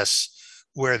BVS,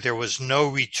 where there was no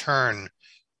return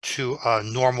to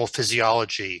normal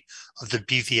physiology of the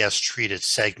BVS treated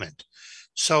segment.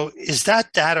 So is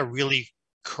that data really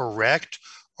correct,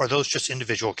 or are those just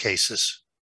individual cases?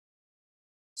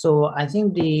 So I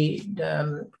think the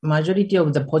majority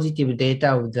of the positive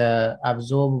data of the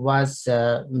absorb was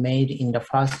made in the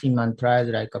first human trials,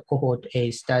 like a cohort A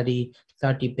study,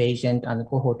 30 patients, and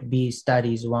cohort B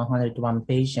studies, 101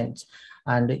 patients.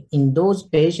 And in those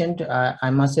patients,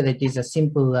 I must say that it is a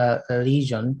simple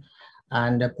lesion,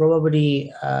 and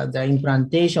probably the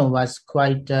implantation was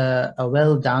quite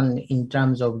well done in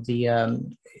terms of the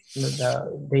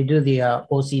they do the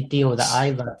OCT or the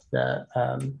IVAS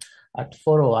at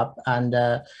follow-up, and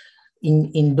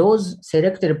in those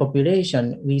selected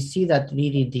population, we see that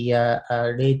really the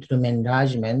late lumen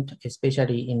enlargement,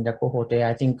 especially in the cohort A.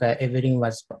 I think Evelyn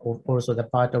was also the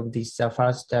part of this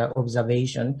first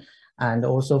observation. And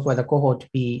also for the cohort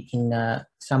B, in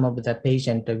some of the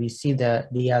patients, we see the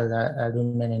real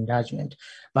lumen enlargement.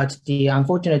 But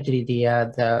unfortunately,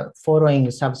 the following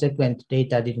subsequent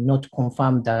data did not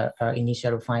confirm the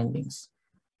initial findings.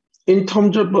 In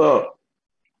terms of,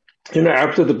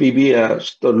 after the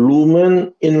BBS, the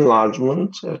lumen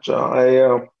enlargement,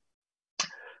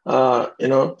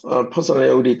 personally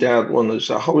already that one is,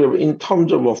 however, in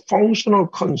terms of a functional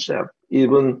concept,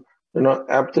 even,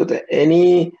 after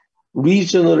any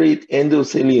regenerate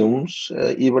endotheliums,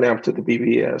 even after the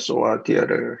BBS or the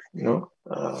other,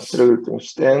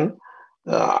 then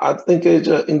I think it's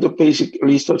in the basic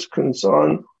research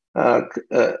concern,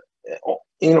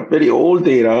 very old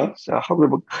data,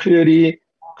 however, clearly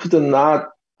could not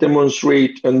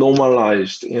demonstrate a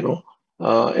normalized,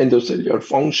 endocellular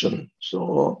function.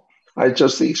 So I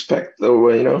just expect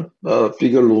the,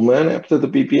 bigger lumen after the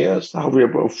BBS,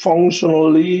 however,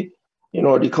 functionally,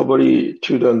 recovery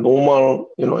to the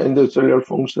normal, endocellular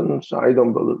functions, I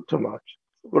don't believe too much.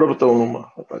 What about the Onuma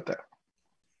about that?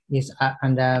 Yes,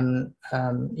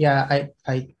 yeah,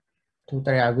 I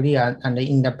totally agree. And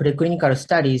in the preclinical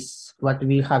studies, what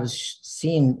we have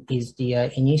seen is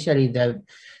initially the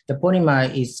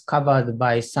polymer is covered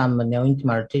by some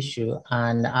neointimal tissue,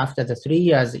 and after the 3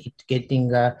 years, it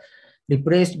getting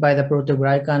replaced by the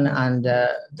proteoglycan, and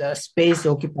the space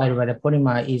occupied by the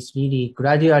polymer is really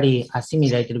gradually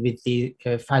assimilated with the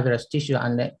fibrous tissue.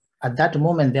 And at that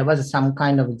moment, there was some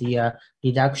kind of the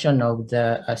reduction of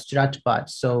the strut part.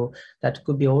 So that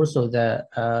could be also the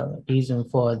reason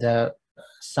for the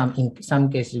in some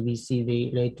cases we see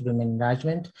the late lumen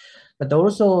enlargement. But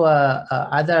also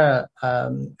other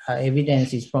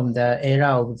evidences from the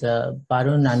era of the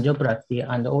balloon angioplasty.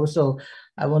 And also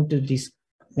I want to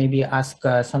maybe ask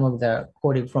some of the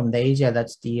colleagues from the Asia,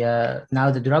 that's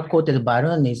now the drug-coated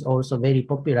balloon is also very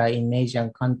popular in Asian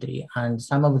country. And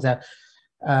some of the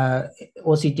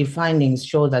OCT findings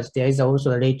show that there is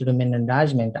also a late lumen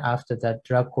enlargement after the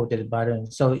drug-coated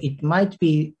balloon. So it might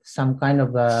be some kind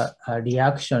of a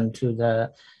reaction to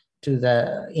the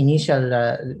initial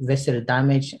vessel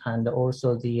damage, and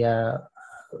also the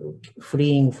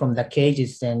freeing from the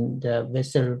cages and the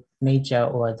vessel nature,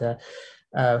 or the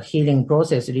healing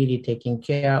process really taking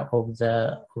care of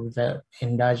the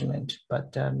enlargement.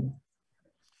 But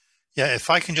yeah, if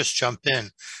I can just jump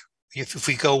in, if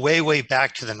we go way, way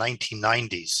back to the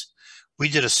 1990s, we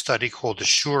did a study called the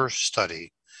SURE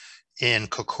study in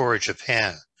Kokura,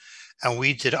 Japan. And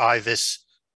we did IVUS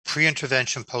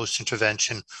pre-intervention,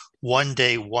 post-intervention, 1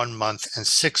 day, 1 month, and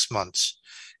 6 months,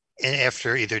 and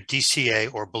after either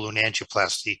DCA or balloon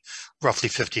angioplasty, roughly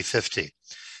 50-50.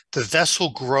 The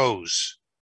vessel grows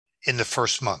in the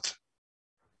first month,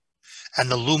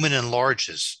 and the lumen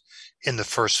enlarges in the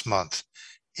first month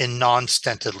in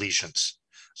non-stented lesions.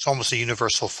 It's almost a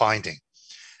universal finding.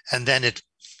 And then it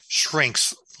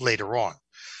shrinks later on.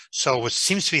 So what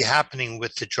seems to be happening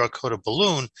with the drug-coated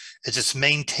balloon is it's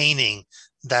maintaining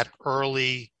that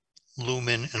early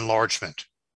lumen enlargement,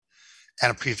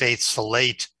 and it prevents the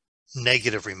late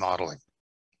negative remodeling.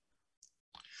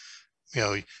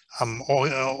 I'm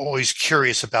always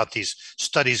curious about these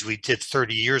studies we did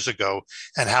 30 years ago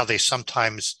and how they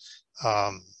sometimes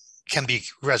can be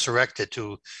resurrected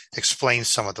to explain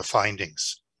some of the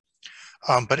findings.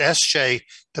 But SJ,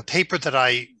 the paper that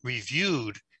I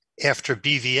reviewed after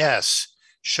BVS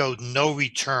showed no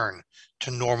return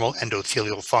to normal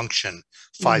endothelial function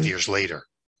 5 years later.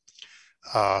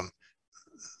 It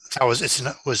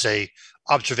was a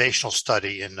observational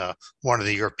study in one of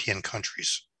the European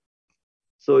countries.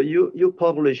 So you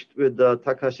published with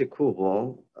Takashi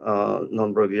Kubo a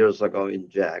number of years ago in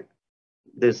JAG.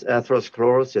 This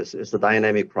atherosclerosis is a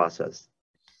dynamic process.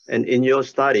 And in your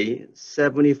study,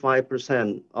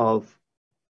 75% of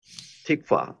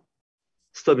TICFA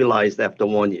stabilized after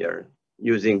 1 year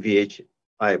using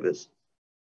VH-IVIS.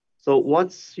 So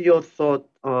what's your thought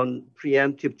on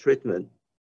preemptive treatment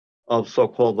of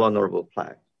so-called vulnerable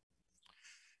plaque?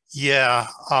 Yeah,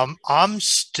 I'm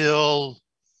still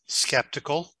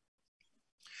skeptical.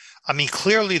 I mean,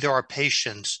 clearly there are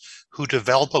patients who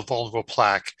develop a vulnerable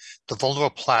plaque. The vulnerable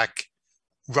plaque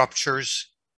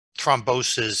ruptures,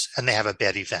 thromboses, and they have a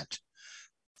bad event.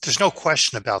 There's no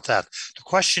question about that. The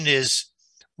question is,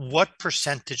 what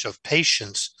percentage of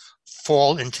patients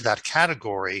fall into that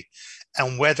category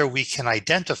and whether we can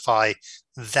identify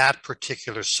that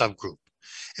particular subgroup.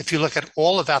 If you look at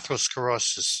all of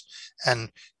atherosclerosis,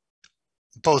 and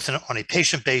both on a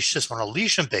patient basis, on a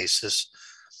lesion basis,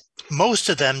 most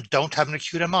of them don't have an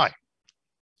acute MI,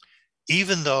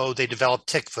 even though they develop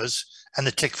TICFAs and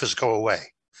the TICFAs go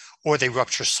away, or they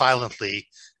rupture silently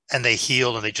and they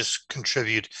heal and they just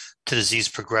contribute to disease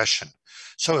progression.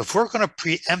 So if we're going to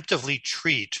preemptively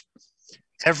treat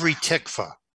every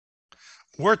TICFA,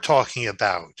 we're talking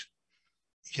about,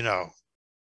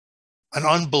 an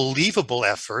unbelievable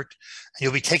effort. And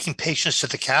you'll be taking patients to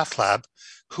the cath lab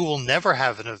who will never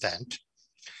have an event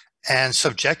and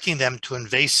subjecting them to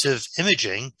invasive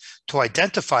imaging to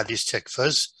identify these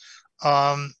TICFAs.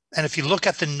 And if you look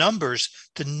at the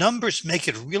numbers make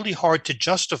it really hard to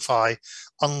justify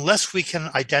unless we can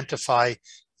identify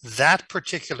that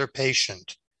particular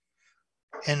patient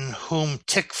in whom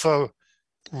TICFA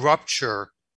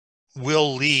rupture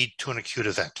will lead to an acute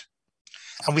event.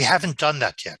 And we haven't done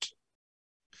that yet.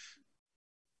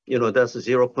 That's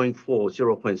 0.4,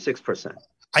 0.6%.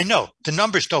 I know the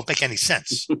numbers don't make any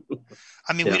sense.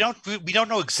 I mean, yeah. we don't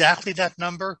know exactly that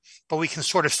number, but we can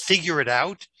sort of figure it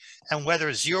out. And whether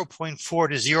 0.4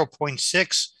 to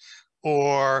 0.6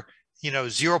 or,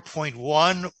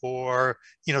 0.1 or,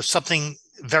 something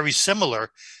very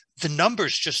similar, the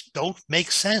numbers just don't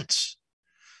make sense.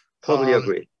 Totally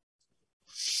agree.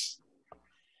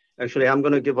 Actually, I'm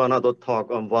going to give another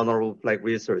talk on vulnerable plaque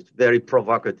research, very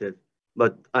provocative,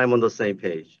 but I'm on the same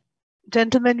page.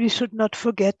 Gentlemen, we should not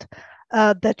forget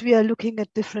that we are looking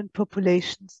at different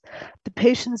populations. The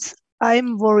patients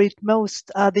I'm worried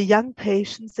most are the young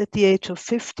patients at the age of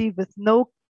 50 with no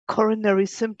coronary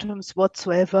symptoms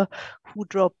whatsoever who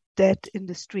drop dead in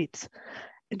the streets.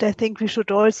 And I think we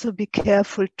should also be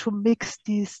careful to mix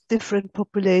these different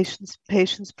populations,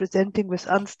 patients presenting with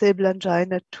unstable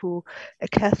angina to a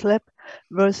cath lab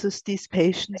versus these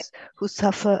patients who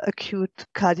suffer acute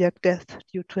cardiac death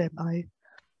due to MI.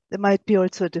 There might be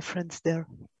also a difference there.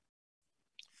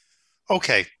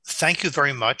 Okay, thank you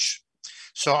very much.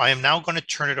 So I am now going to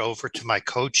turn it over to my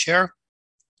co-chair,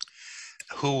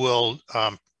 who will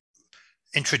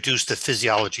introduce the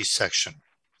physiology section.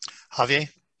 Javier?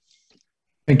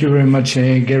 Thank you very much,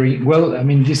 Gary. Well, I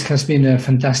mean, this has been a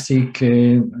fantastic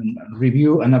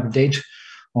review and update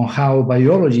on how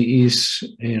biology is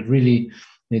really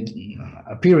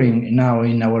appearing now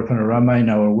in our panorama, in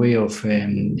our way of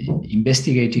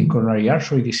investigating coronary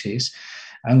artery disease.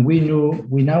 And we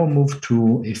now move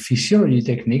to physiology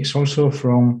techniques, also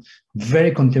from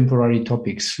very contemporary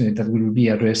topics that will be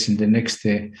addressed in the next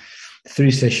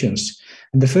 3 sessions.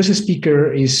 And the first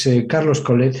speaker is Carlos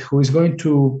Collet, who is going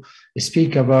to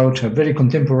speak about a very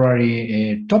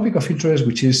contemporary topic of interest,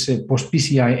 which is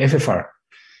post-PCI FFR.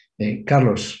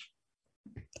 Carlos.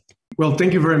 Well,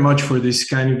 thank you very much for this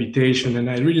kind invitation. And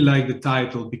I really like the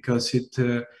title because it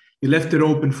left it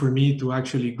open for me to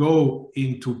actually go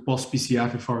into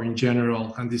post-PCI FFR in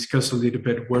general and discuss a little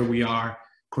bit where we are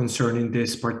concerning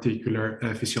this particular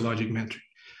physiologic metric.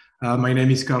 My name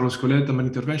is Carlos Collet. I'm an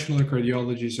interventional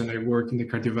cardiologist and I work in the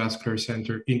Cardiovascular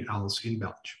Center in Els in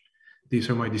Belgium. These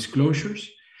are my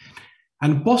disclosures.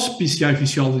 And post-PCI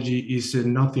physiology is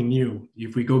nothing new.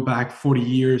 If we go back 40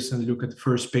 years and look at the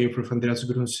first paper of Andreas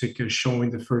Grunsik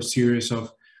showing the first series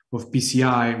of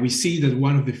PCI, we see that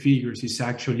one of the figures is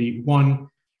actually one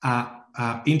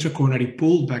intracoronary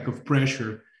pullback of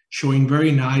pressure showing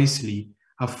very nicely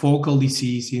a focal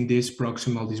disease in this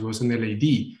proximal, this was an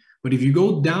LAD. But if you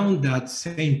go down that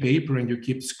same paper and you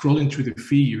keep scrolling through the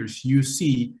figures, you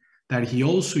see that he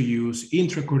also used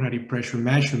intracoronary pressure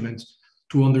measurements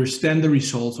to understand the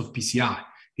results of PCI.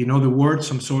 In other words,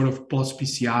 some sort of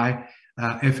post-PCI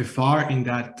FFR in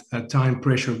that time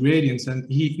pressure gradients, and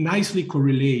he nicely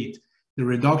correlate the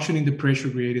reduction in the pressure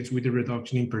gradients with the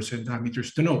reduction in percent diameter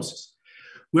stenosis.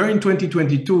 We're in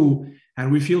 2022,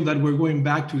 and we feel that we're going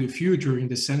back to the future in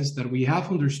the sense that we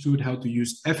have understood how to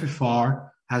use FFR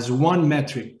as one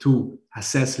metric to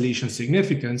assess lesion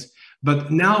significance,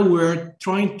 but now we're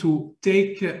trying to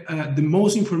take the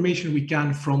most information we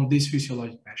can from these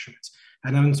physiologic measurements.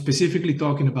 And I'm specifically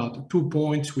talking about 2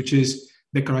 points, which is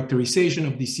the characterization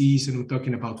of disease, and we're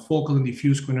talking about focal and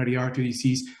diffuse coronary artery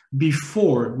disease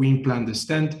before we implant the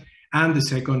stent, and the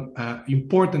second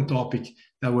important topic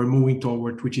that we're moving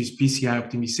toward, which is PCI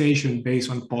optimization based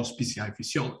on post-PCI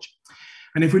physiology.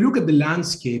 And if we look at the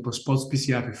landscape of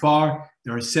post-PCI FFR,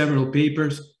 there are several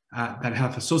papers that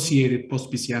have associated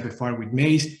post-PCI FFR with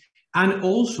MACE, and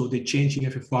also the change in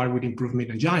FFR with improvement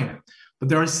in angina. But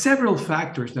there are several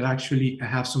factors that actually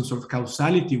have some sort of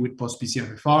causality with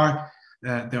post-PCI FFR.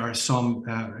 There are some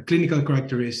clinical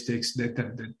characteristics, that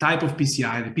the type of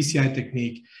PCI, the PCI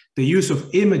technique, the use of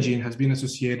imaging has been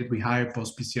associated with higher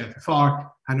post-PCI FFR,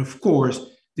 and of course,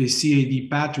 the CAD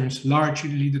patterns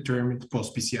largely determined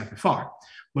post-PCI FFR.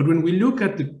 But when we look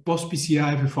at the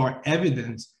post-PCI FFR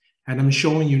evidence, and I'm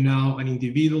showing you now an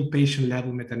individual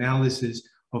patient-level meta-analysis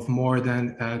of more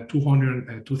than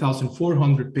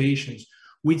 2,400 patients,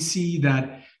 we see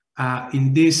that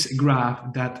in this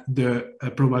graph that the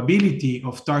probability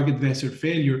of target vessel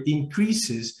failure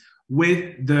increases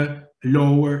with the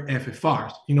lower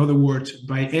FFRs. In other words,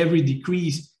 by every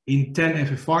decrease in 10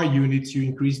 FFR units, you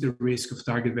increase the risk of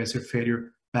target vessel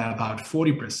failure by about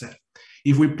 40%.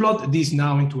 If we plot this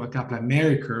now into a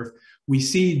Kaplan-Meier curve, we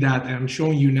see that, and I'm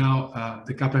showing you now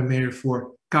the Kaplan-Meier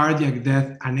for cardiac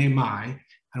death and MI,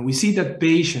 and we see that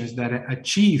patients that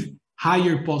achieve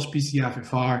higher post-PCI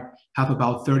FFR have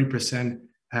about 30%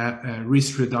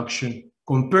 risk reduction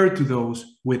compared to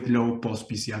those with low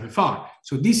post-PCI FFR.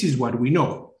 So this is what we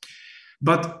know.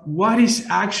 But what is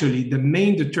actually the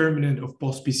main determinant of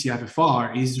post-PCI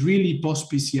FFR? Is really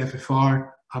post-PCI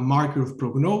FFR a marker of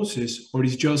prognosis, or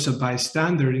is just a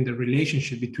bystander in the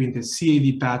relationship between the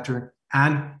CAD pattern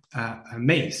and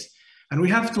MACE? And we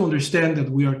have to understand that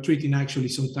we are treating actually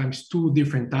sometimes two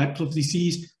different types of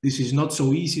disease. This is not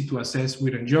so easy to assess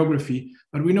with angiography,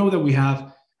 but we know that we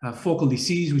have focal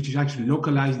disease, which is actually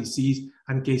localized disease,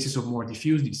 and cases of more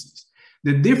diffuse disease.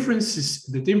 The difference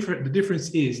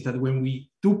is that when we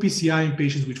do PCI in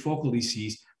patients with focal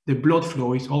disease, the blood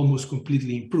flow is almost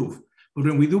completely improved. But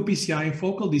when we do PCI in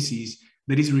focal disease,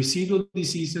 there is residual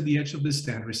disease at the edge of the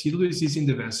stent, residual disease in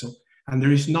the vessel, and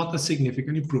there is not a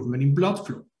significant improvement in blood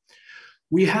flow.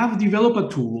 We have developed a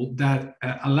tool that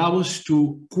allows us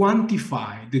to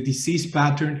quantify the disease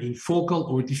pattern in focal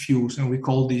or diffuse, and we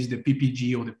call this the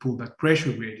PPG, or the pullback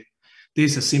pressure gradient.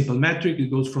 This is a simple metric. It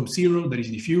goes from 0, that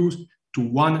is diffuse, to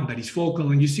 1, that is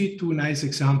focal, and you see two nice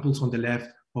examples on the left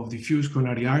of diffuse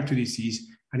coronary artery disease,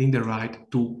 and in the right,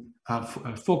 to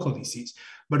focal disease.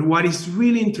 But what is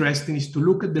really interesting is to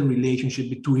look at the relationship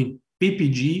between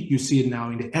PPG, you see it now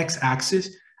in the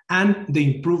x-axis, and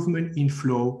the improvement in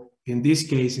flow, in this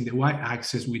case in the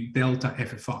y-axis with delta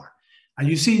FFR. And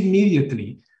you see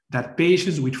immediately that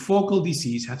patients with focal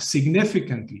disease have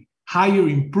significantly higher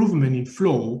improvement in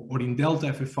flow, or in delta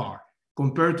FFR,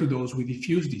 compared to those with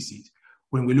diffuse disease.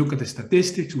 When we look at the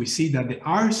statistics, we see that the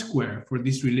R-square for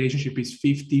this relationship is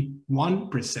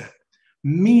 51%,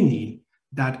 meaning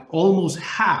that almost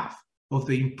half of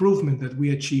the improvement that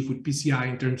we achieve with PCI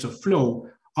in terms of flow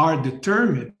are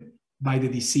determined by the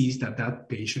disease that that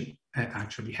patient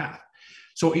actually have.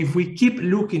 So if we keep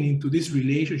looking into this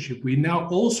relationship, we now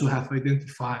also have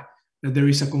identified that there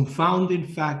is a confounding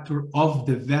factor of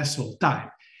the vessel type,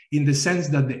 in the sense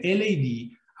that the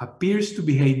LAD appears to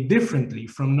behave differently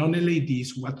from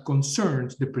non-LADs what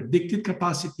concerns the predicted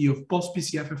capacity of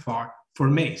post-PCI FFR for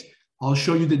MACE. I'll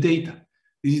show you the data.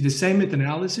 This is the same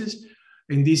meta-analysis.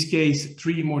 In this case,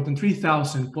 more than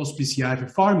 3,000 post-PCI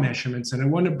FFR measurements, and I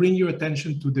want to bring your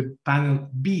attention to the panel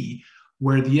B,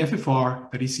 where the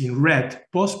FFR that is in red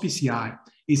post-PCI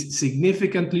is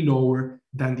significantly lower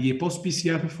than the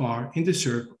post-PCI FFR in the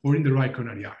CIRC or in the right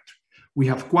coronary artery. We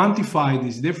have quantified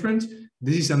this difference.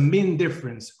 This is a mean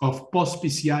difference of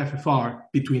post-PCI FFR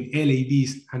between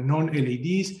LADs and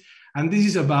non-LADs, and this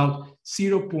is about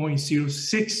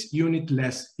 0.06 unit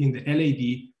less in the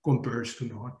LAD compared to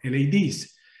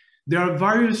non-LADs. There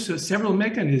are several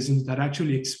mechanisms that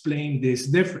actually explain this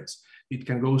difference. It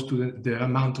can go to the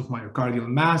amount of myocardial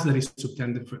mass that is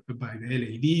subtended by the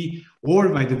LAD, or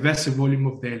by the vessel volume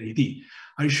of the LAD.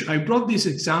 I brought this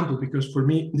example because for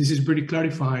me, this is pretty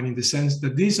clarifying, in the sense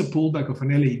that this is a pullback of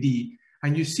an LAD,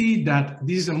 And you see that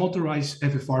this is a motorized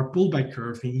FFR pullback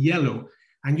curve in yellow.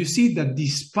 And you see that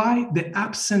despite the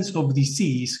absence of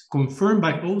disease confirmed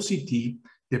by OCT,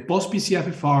 the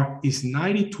post-PCFFR is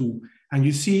 92. And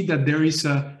you see that there is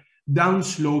a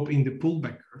downslope in the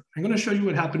pullback curve. I'm going to show you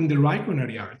what happened in the right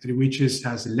coronary artery, which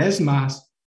has less mass,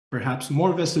 perhaps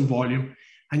more vessel volume.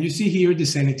 And you see here the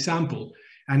same example.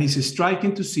 And it's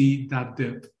striking to see that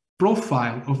the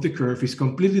profile of the curve is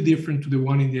completely different to the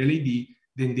one in the LAD.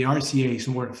 Then the RCA is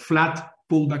more flat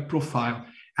pullback profile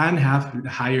and have a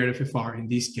higher FFR, in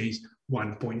this case,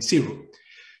 1.0.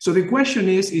 So the question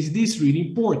is this really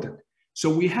important? So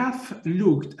we have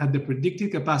looked at the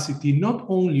predicted capacity not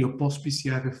only of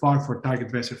post-PCFFR for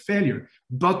target vessel failure,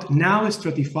 but now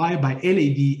stratified by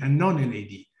LAD and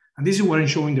non-LAD. And this is what I'm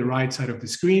showing the right side of the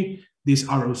screen. This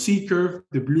ROC curve,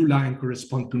 the blue line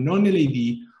corresponds to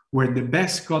non-LAD, where the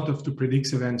best cutoff to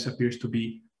predict events appears to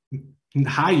be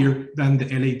higher than the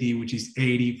LAD, which is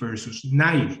 80 versus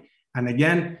 90. And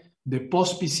again, the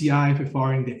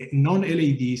post-PCI-FFR in the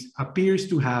non-LADs appears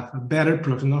to have a better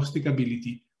prognostic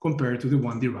ability compared to the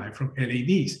one derived from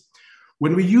LADs.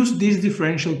 When we use this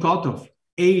differential cutoff,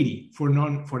 80 for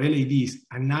LADs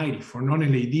and 90 for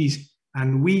non-LADs,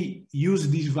 and we use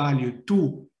this value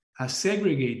to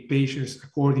segregate patients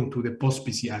according to the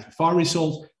post-PCI-FFR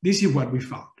results, this is what we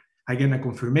found. Again, a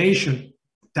confirmation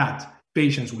that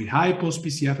patients with high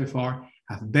post-PCI-FFR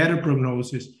have better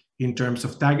prognosis in terms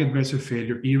of target vessel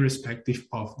failure, irrespective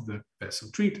of the vessel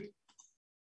treated.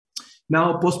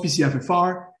 Now,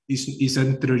 post-PCI-FFR is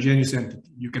an heterogeneous entity.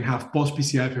 You can have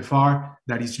post-PCI-FFR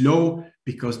that is low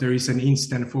because there is an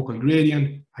in-stent focal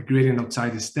gradient, a gradient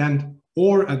outside the stent,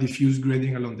 or a diffuse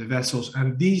gradient along the vessels.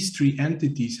 And these three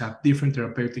entities have different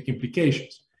therapeutic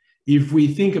implications. If we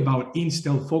think about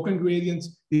in-stent focal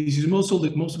gradients, this is most of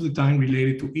the time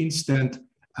related to in-stent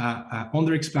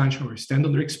under-expansion or stent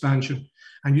under-expansion.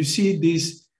 And you see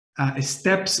these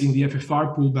steps in the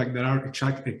FFR pullback that are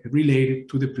related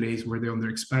to the place where the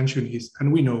under-expansion is.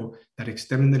 And we know that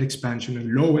extended expansion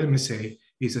and low MSA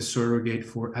is a surrogate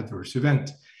for adverse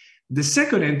event. The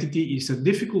second entity is a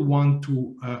difficult one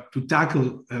to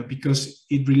tackle because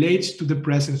it relates to the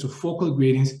presence of focal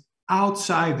gradients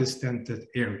outside the stented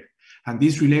area. And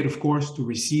these relate, of course, to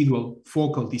residual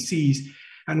focal disease.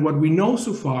 And what we know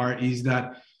so far is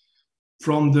that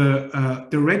from the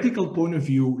theoretical point of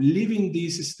view, leaving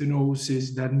these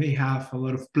stenosis that may have a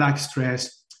lot of plaque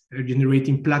stress,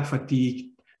 generating plaque fatigue,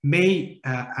 may,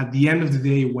 at the end of the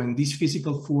day, when these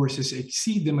physical forces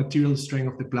exceed the material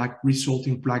strength of the plaque, result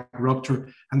in plaque rupture.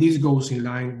 And this goes in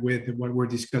line with what we're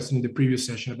discussing in the previous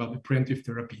session about the preventive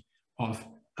therapy of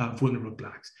vulnerable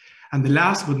plaques. And the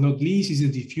last but not least is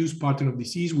the diffuse pattern of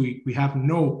disease. We have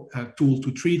no tool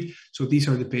to treat, so these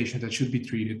are the patients that should be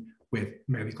treated with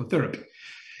medical therapy.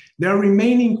 There are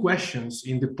remaining questions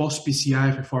in the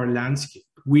post-PCI-FFR landscape.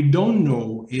 We don't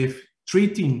know if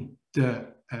treating the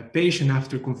patient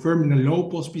after confirming a low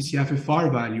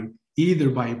post-PCI-FFR value, either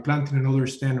by implanting another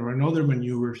stent or another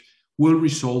maneuvers, will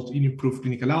result in improved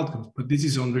clinical outcomes, but this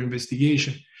is under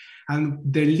investigation. And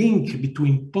the link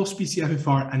between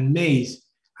post-PCI-FFR and MACE,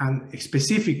 and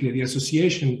specifically the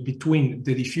association between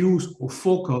the diffuse or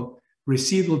focal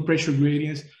residual pressure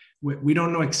gradients, we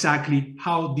don't know exactly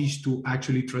how these two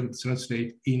actually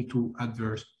translate into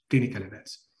adverse clinical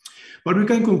events. But we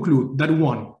can conclude that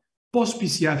one,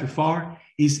 post-PCI-FFR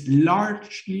is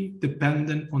largely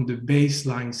dependent on the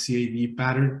baseline CAD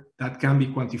pattern that can be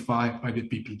quantified by the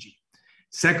PPG.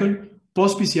 Second,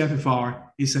 post-PCI-FFR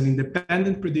is an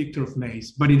independent predictor of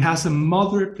MACE, but it has a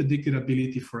moderate predicted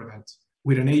ability for events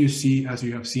with an AUC, as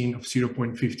you have seen, of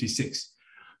 0.56.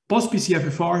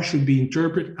 Post-PCI-FFR should be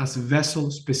interpreted as a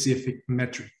vessel-specific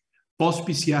metric.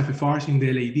 Post-PCI-FFRs in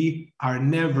the LAD are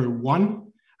never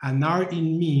 1 and are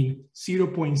in mean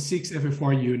 0.6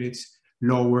 FFR units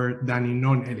lower than in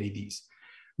non-LADs.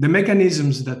 The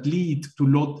mechanisms that lead to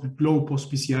low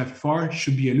post-PCI-FFR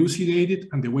should be elucidated,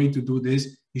 and the way to do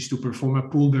this is to perform a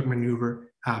pullback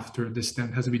maneuver after the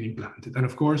stent has been implanted. And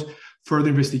of course, further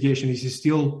investigation is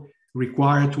still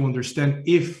required to understand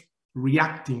if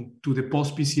reacting to the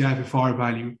post-PCI-FFR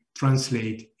value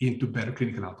translate into better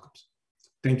clinical outcomes.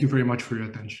 Thank you very much for your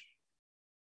attention.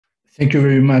 Thank you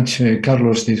very much,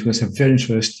 Carlos. This was a very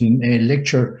interesting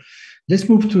lecture. Let's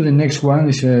move to the next one.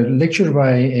 It's a lecture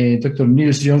by Dr.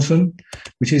 Niels Johnson,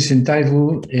 which is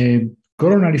entitled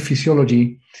Coronary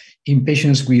Physiology in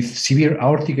Patients with Severe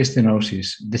Aortic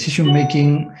Stenosis,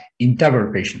 Decision-Making in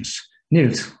TAVR Patients.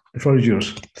 Niels, the floor is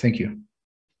yours. Thank you.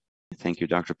 Thank you,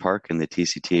 Dr. Park and the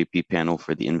TCTAP panel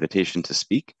for the invitation to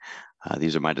speak.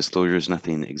 These are my disclosures,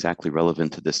 nothing exactly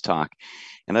relevant to this talk.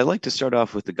 And I'd like to start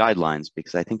off with the guidelines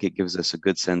because I think it gives us a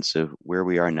good sense of where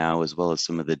we are now, as well as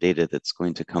some of the data that's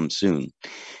going to come soon.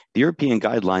 The European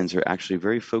guidelines are actually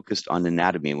very focused on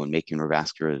anatomy when making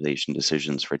revascularization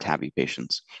decisions for TAVI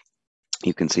patients.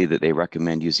 You can see that they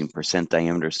recommend using percent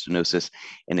diameter stenosis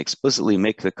and explicitly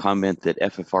make the comment that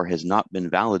FFR has not been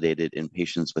validated in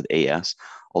patients with AS,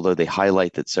 although they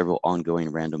highlight that several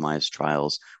ongoing randomized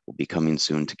trials will be coming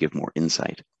soon to give more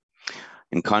insight.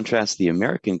 In contrast, the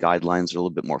American guidelines are a little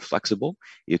bit more flexible.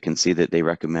 You can see that they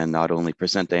recommend not only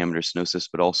percent diameter stenosis,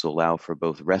 but also allow for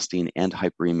both resting and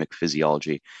hyperemic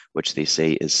physiology, which they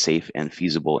say is safe and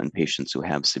feasible in patients who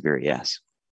have severe AS.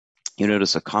 You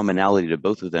notice a commonality to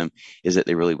both of them is that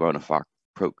they really want to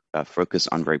focus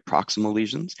on very proximal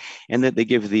lesions, and that they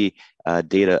give the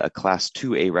data a class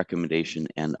 2A recommendation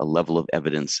and a level of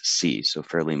evidence C, so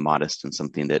fairly modest and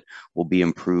something that will be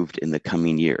improved in the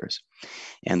coming years.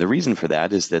 And the reason for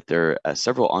that is that there are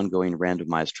several ongoing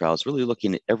randomized trials really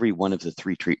looking at every one of the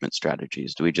three treatment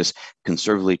strategies. Do we just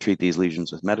conservatively treat these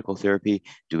lesions with medical therapy?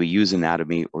 Do we use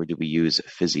anatomy, or do we use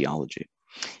physiology?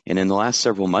 And in the last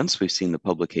several months, we've seen the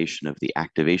publication of the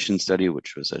activation study,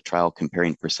 which was a trial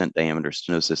comparing percent diameter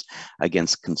stenosis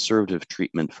against conservative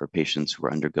treatment for patients who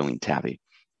are undergoing TAVI.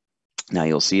 Now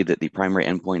you'll see that the primary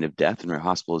endpoint of death and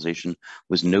hospitalization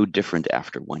was no different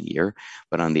after 1 year.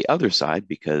 But on the other side,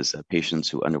 because patients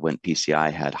who underwent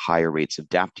PCI had higher rates of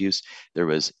DAPT use, there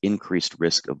was increased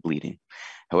risk of bleeding.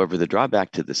 However, the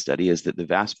drawback to the study is that the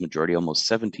vast majority, almost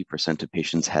 70% of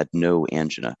patients, had no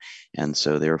angina. And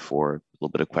so therefore, a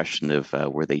little bit of question of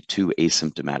were they too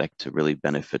asymptomatic to really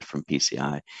benefit from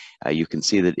PCI? You can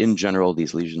see that in general,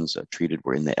 these lesions treated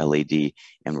were in the LAD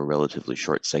and were relatively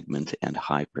short segment and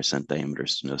high percent diameter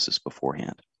stenosis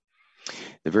beforehand.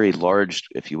 The very large,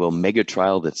 if you will, mega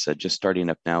trial that's just starting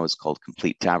up now is called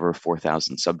Complete TAVR,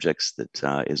 4,000 subjects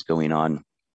that is going on,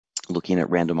 looking at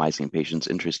randomizing patients,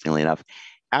 interestingly enough,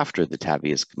 after the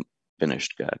TAVI is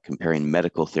finished, comparing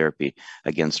medical therapy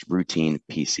against routine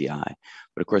PCI.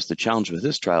 But of course, the challenge with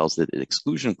this trial is that the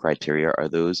exclusion criteria are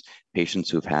those patients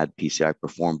who've had PCI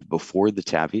performed before the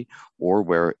TAVI or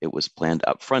where it was planned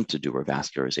up front to do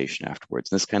revascularization afterwards.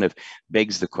 And this kind of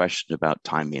begs the question about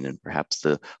timing, and perhaps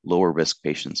the lower risk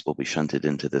patients will be shunted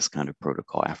into this kind of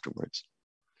protocol afterwards.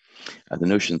 The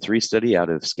Notion 3 study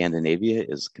out of Scandinavia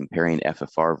is comparing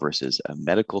FFR versus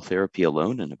medical therapy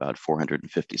alone in about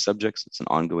 450 subjects. It's an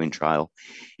ongoing trial.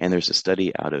 And there's a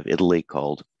study out of Italy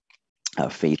called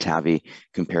FATAVI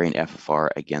comparing FFR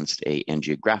against a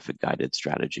angiographic guided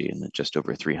strategy in just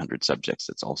over 300 subjects.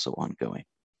 That's also ongoing.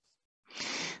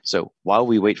 So while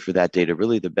we wait for that data,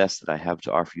 really the best that I have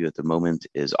to offer you at the moment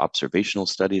is observational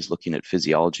studies looking at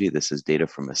physiology. This is data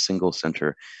from a single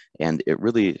center, and it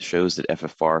really shows that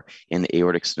FFR in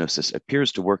aortic stenosis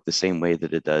appears to work the same way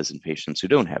that it does in patients who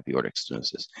don't have aortic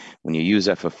stenosis. When you use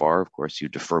FFR, of course, you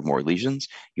defer more lesions,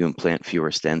 you implant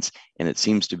fewer stents, and it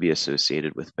seems to be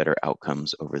associated with better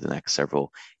outcomes over the next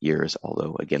several years,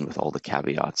 although again, with all the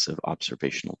caveats of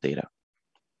observational data.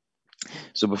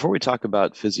 So before we talk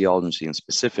about physiology in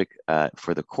specific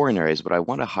for the coronaries, what I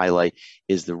want to highlight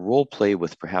is the role play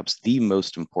with perhaps the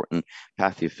most important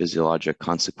pathophysiologic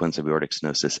consequence of aortic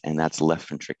stenosis, and that's left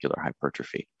ventricular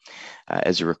hypertrophy.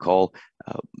 As you recall,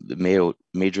 the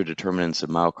major determinants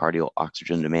of myocardial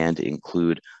oxygen demand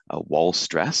include wall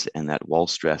stress, and that wall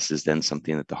stress is then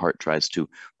something that the heart tries to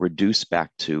reduce back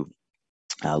to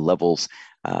levels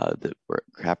that were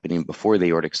happening before the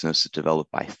aortic stenosis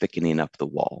developed by thickening up the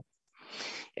wall.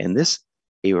 And this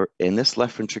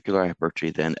left ventricular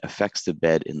hypertrophy then affects the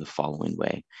bed in the following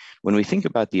way. When we think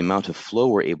about the amount of flow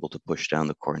we're able to push down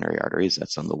the coronary arteries,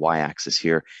 that's on the y-axis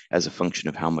here, as a function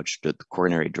of how much the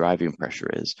coronary driving pressure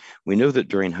is, we know that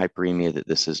during hyperemia that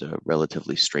this is a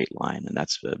relatively straight line, and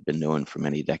that's been known for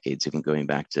many decades, even going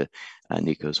back to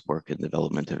Nico's work in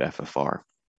development of FFR.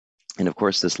 And of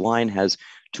course, this line has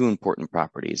two important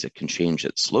properties. It can change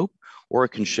its slope, or it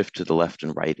can shift to the left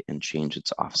and right and change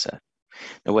its offset.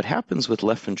 Now, what happens with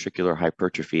left ventricular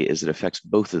hypertrophy is it affects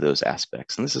both of those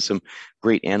aspects. And this is some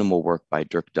great animal work by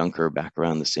Dirk Dunker back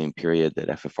around the same period that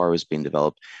FFR was being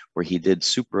developed, where he did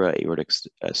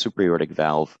supraaortic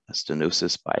valve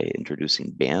stenosis by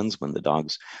introducing bands when the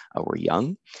dogs were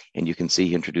young. And you can see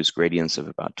he introduced gradients of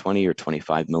about 20 or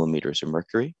 25 millimeters of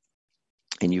mercury.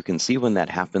 And you can see when that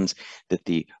happens that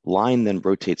the line then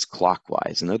rotates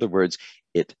clockwise. In other words,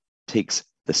 it takes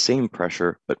the same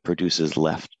pressure, but produces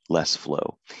less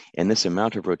flow. And this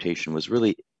amount of rotation was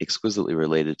really exquisitely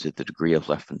related to the degree of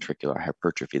left ventricular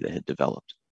hypertrophy that had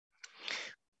developed.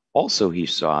 Also, he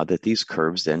saw that these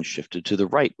curves then shifted to the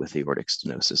right with aortic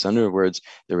stenosis. In other words,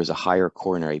 there was a higher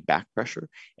coronary back pressure,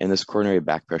 and this coronary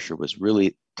back pressure was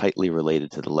really tightly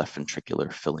related to the left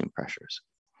ventricular filling pressures.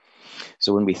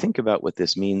 So when we think about what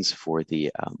this means for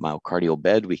the myocardial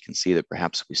bed, we can see that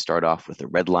perhaps we start off with a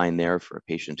red line there for a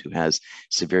patient who has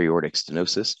severe aortic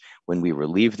stenosis. When we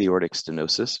relieve the aortic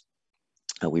stenosis,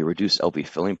 we reduce LV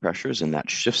filling pressures, and that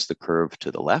shifts the curve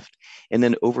to the left. And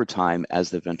then over time, as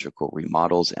the ventricle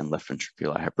remodels and left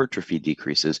ventricular hypertrophy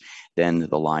decreases, then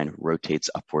the line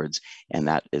rotates upwards, and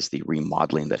that is the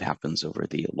remodeling that happens over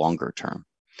the longer term.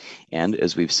 And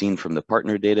as we've seen from the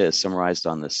partner data as summarized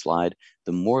on this slide,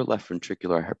 the more left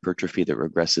ventricular hypertrophy that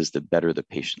regresses, the better the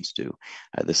patients do.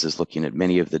 This is looking at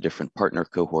many of the different partner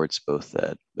cohorts, both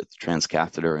with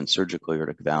transcatheter and surgical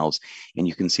aortic valves. And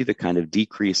you can see the kind of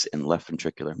decrease in left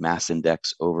ventricular mass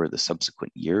index over the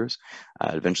subsequent years.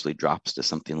 It eventually drops to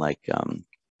something like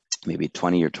maybe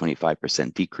 20 or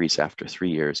 25% decrease after 3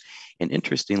 years. And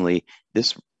interestingly,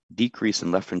 this decrease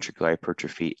in left ventricular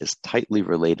hypertrophy is tightly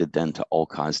related then to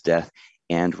all-cause death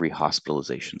and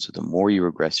rehospitalization. So the more you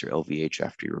regress your LVH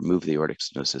after you remove the aortic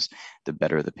stenosis, the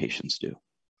better the patients do.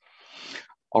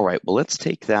 All right, well, let's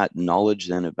take that knowledge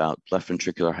then about left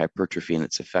ventricular hypertrophy and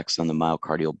its effects on the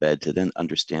myocardial bed to then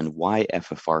understand why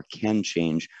FFR can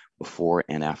change before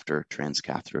and after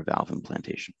transcatheter valve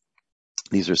implantation.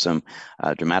 These are some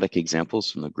dramatic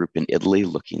examples from the group in Italy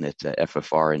looking at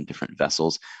FFR in different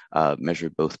vessels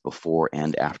measured both before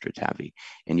and after TAVI.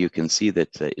 And you can see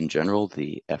that in general,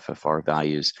 the FFR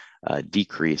values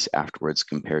decrease afterwards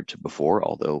compared to before,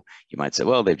 although you might say,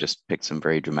 well, they've just picked some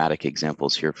very dramatic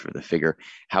examples here for the figure.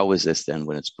 How is this then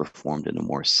when it's performed in a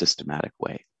more systematic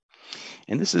way?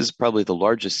 And this is probably the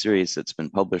largest series that's been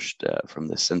published from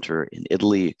the center in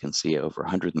Italy. You can see over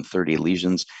 130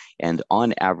 lesions. And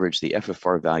on average, the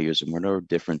FFR values are no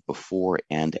different before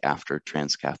and after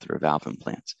transcatheter valve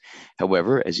implants.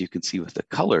 However, as you can see with the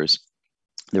colors,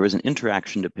 there was an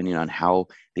interaction depending on how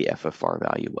the FFR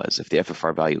value was. If the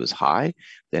FFR value was high,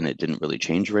 then it didn't really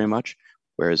change very much.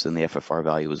 Whereas when the FFR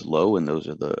value is low, and those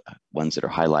are the ones that are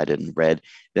highlighted in red,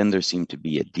 then there seemed to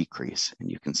be a decrease.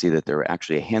 And you can see that there were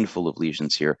actually a handful of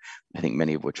lesions here, I think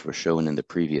many of which were shown in the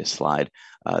previous slide,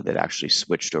 that actually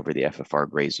switched over the FFR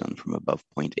gray zone from above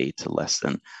 0.8 to less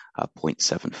than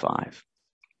 0.75.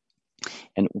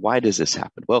 And why does this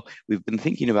happen? Well, we've been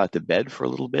thinking about the bed for a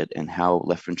little bit and how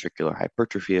left ventricular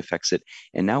hypertrophy affects it.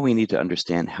 And now we need to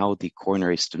understand how the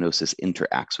coronary stenosis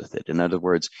interacts with it. In other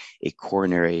words, a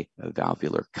coronary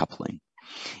valvular coupling.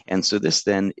 And so this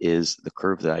then is the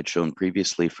curve that I'd shown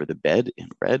previously for the bed in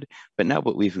red, but now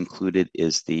what we've included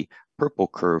is the purple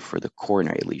curve for the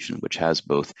coronary lesion, which has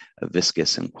both a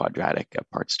viscous and quadratic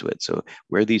parts to it. So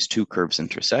where these two curves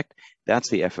intersect, that's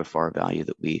the FFR value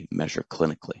that we measure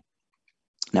clinically.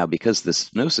 Now, because the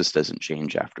stenosis doesn't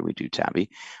change after we do TAVI,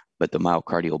 but the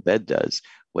myocardial bed does,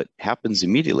 what happens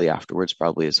immediately afterwards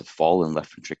probably is a fall in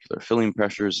left ventricular filling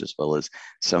pressures, as well as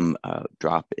some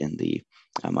drop in the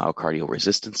myocardial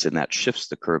resistance, and that shifts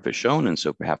the curve as shown. And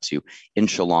so perhaps you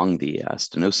inch along the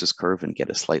stenosis curve and get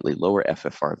a slightly lower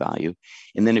FFR value.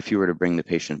 And then if you were to bring the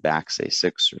patient back, say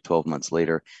 6 or 12 months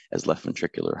later, as left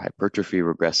ventricular hypertrophy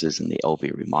regresses and the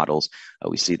LV remodels,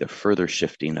 we see the further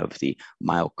shifting of the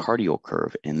myocardial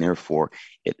curve, and therefore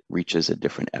it reaches a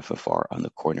different FFR on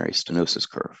the coronary stenosis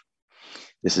curve.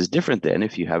 This is different than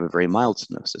if you have a very mild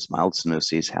stenosis. Mild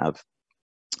stenoses have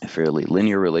a fairly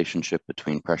linear relationship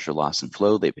between pressure loss and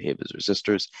flow. They behave as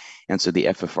resistors. And so the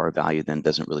FFR value then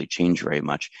doesn't really change very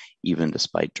much, even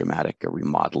despite dramatic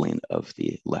remodeling of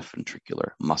the left ventricular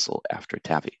muscle after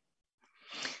TAVI.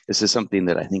 This is something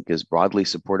that I think is broadly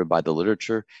supported by the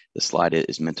literature. The slide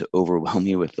is meant to overwhelm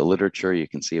you with the literature. You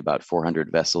can see about 400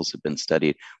 vessels have been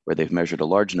studied where they've measured a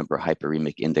large number of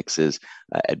hyperemic indexes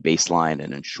at baseline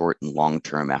and in short and long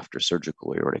term after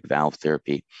surgical aortic valve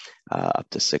therapy, up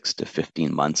to 6 to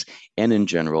 15 months. And in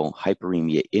general,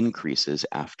 hyperemia increases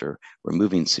after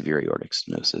removing severe aortic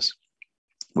stenosis.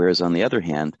 Whereas on the other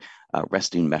hand,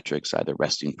 resting metrics, either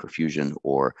resting perfusion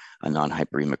or a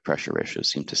non-hyperemic pressure ratio,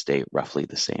 seem to stay roughly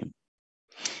the same.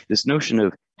 This notion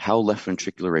of how left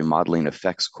ventricular remodeling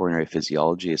affects coronary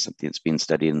physiology is something that's being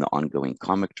studied in the ongoing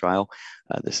COMIC trial.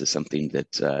 This is something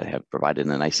that I have provided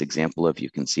a nice example of.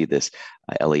 You can see this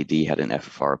LAD had an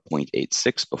FFR of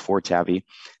 0.86 before TAVI,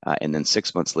 and then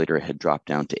 6 months later it had dropped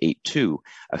down to 8.2,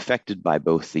 affected by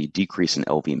both the decrease in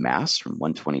LV mass from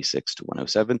 126 to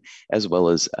 107, as well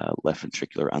as left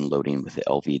ventricular unloading with the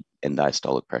LV and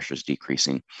diastolic pressures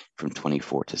decreasing from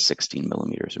 24 to 16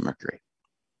 millimeters of mercury.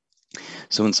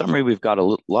 So in summary, we've got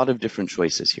a lot of different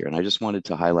choices here, and I just wanted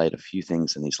to highlight a few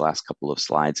things in these last couple of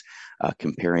slides,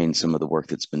 comparing some of the work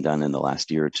that's been done in the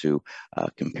last year or two,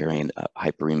 comparing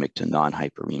hyperemic to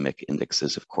non-hyperemic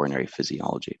indexes of coronary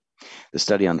physiology. The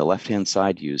study on the left-hand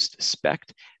side used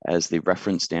SPECT as the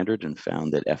reference standard and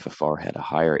found that FFR had a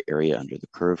higher area under the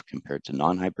curve compared to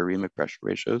non-hyperemic pressure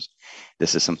ratios.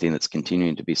 This is something that's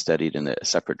continuing to be studied in a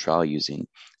separate trial using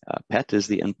PET as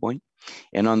the endpoint.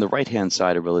 And on the right-hand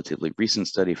side, a relatively recent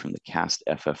study from the CAST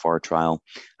FFR trial,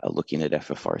 looking at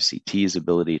FFR-CT's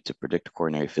ability to predict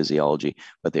coronary physiology,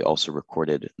 but they also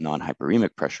recorded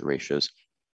non-hyperemic pressure ratios.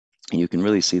 And you can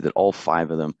really see that all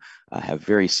 5 of them have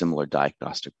very similar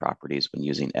diagnostic properties when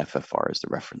using FFR as the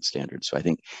reference standard. So I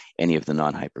think any of the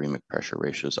non-hyperemic pressure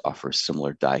ratios offer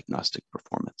similar diagnostic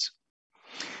performance.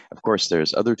 Of course,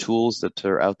 there's other tools that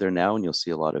are out there now, and you'll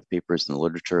see a lot of papers in the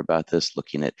literature about this,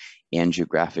 looking at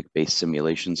angiographic-based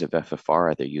simulations of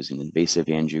FFR, either using invasive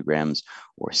angiograms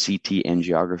or CT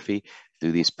angiography.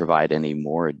 Do these provide any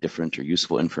more different or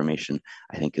useful information?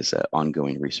 I think is an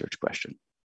ongoing research question.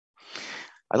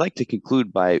 I'd like to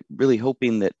conclude by really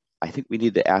hoping that I think we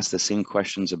need to ask the same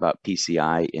questions about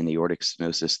PCI in aortic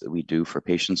stenosis that we do for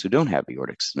patients who don't have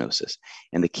aortic stenosis.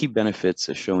 And the key benefits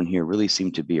as shown here really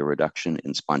seem to be a reduction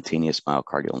in spontaneous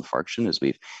myocardial infarction, as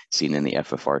we've seen in the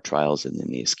FFR trials and in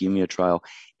the ischemia trial,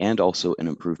 and also an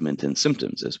improvement in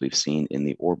symptoms, as we've seen in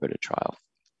the ORBITA trial.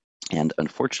 And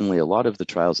unfortunately, a lot of the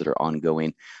trials that are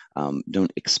ongoing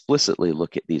don't explicitly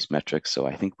look at these metrics. So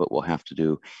I think what we'll have to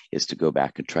do is to go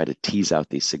back and try to tease out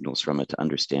these signals from it to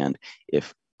understand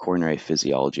if coronary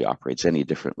physiology operates any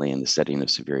differently in the setting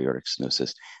of severe aortic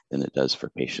stenosis than it does for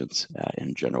patients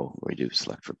in general, where we do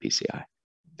select for PCI.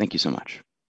 Thank you so much.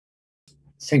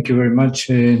 Thank you very much,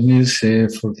 Niels,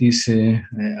 for this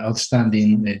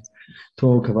outstanding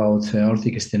talk about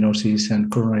aortic stenosis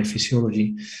and coronary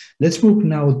physiology. Let's move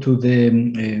now to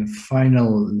the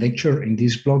final lecture in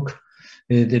this block.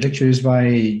 The lecture is by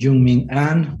Jung-Min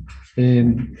Ahn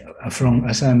from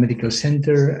Asa Medical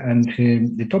Center, and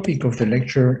the topic of the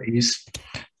lecture is,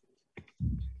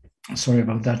 sorry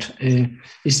about that,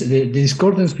 is the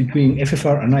discordance between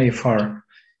FFR and IFR.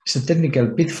 Is a technical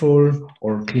pitfall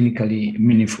or clinically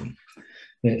meaningful?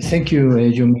 Thank you,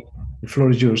 Jung. The floor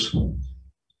is yours.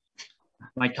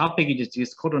 My topic is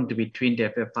discordance between the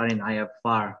FFR and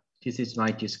IFR. This is my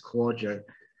disclosure.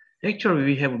 Actually,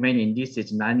 we have many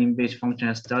indices: non-invasive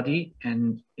functional study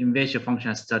and invasive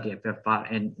functional study,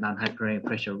 FFR and non-hyperemic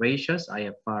pressure ratios,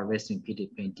 IFR, resting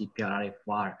PDP, and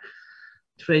DPR-IFR.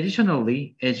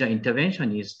 Traditionally, as an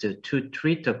interventionist to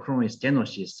treat the coronary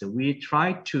stenosis, we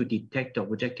try to detect the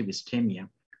objective ischemia.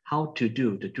 How to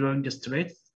do? During the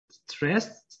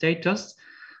stress status,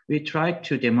 we try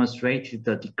to demonstrate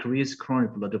the decreased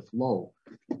coronary blood flow.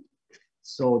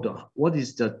 So what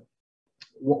is the,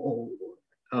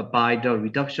 by the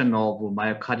reduction of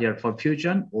myocardial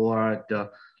perfusion or the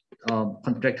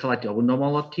contractility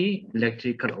abnormality,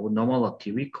 electrical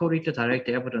abnormality, we call it the direct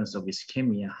evidence of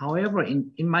ischemia. However,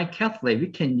 in my cath lab, we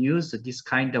can use this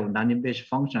kind of non-invasive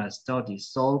functional study.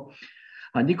 So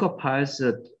Nico Piles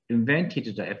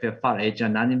invented the FFR as a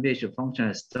non-invasive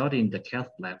functional study in the cath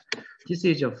lab. This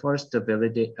is your first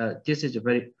this is a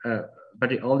very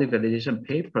early validation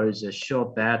papers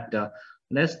show that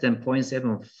less than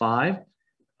 0.75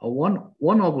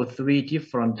 one of 3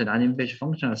 different non-invasive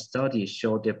functional studies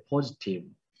showed a positive.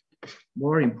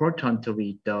 More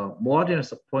importantly, the more than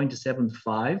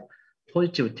 0.75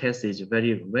 positive test is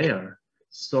very rare.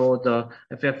 So the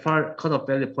FFR cutoff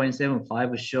value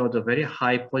 0.75 showed a very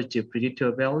high positive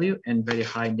predictive value and very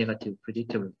high negative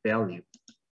predictive value.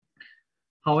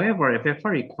 However,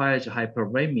 FFR requires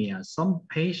hyperemia. Some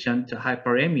patient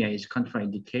hyperemia is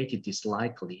contraindicated, is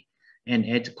likely, and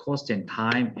at cost and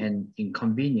time and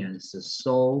inconvenience.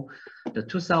 So the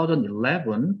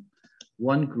 2011,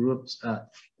 one group,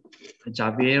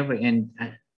 Javier and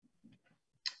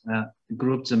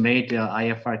groups made the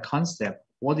IFR concept.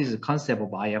 What is the concept of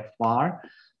IFR?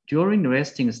 During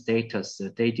resting status,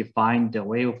 they defined the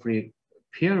wave-free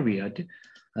period.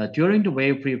 During the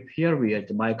wave-free period,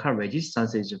 the myocardial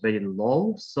resistance is very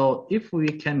low. So if we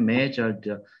can measure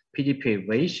the PDP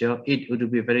ratio, it would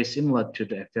be very similar to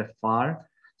the FFR.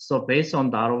 So based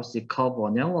on the ROC curve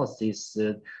analysis,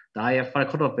 the IFR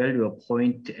cutoff value of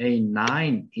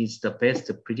 0.89 is the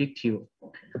best predictive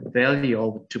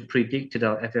value to predict the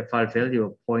FFR value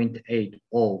of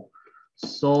 0.80.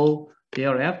 So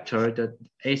thereafter, the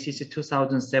ACC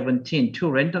 2017 two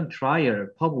random trial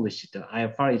published the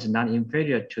IFR is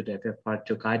non-inferior to the FFR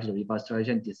to guide the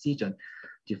revascularization decision.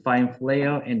 Define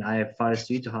flare and IFR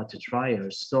sweetheart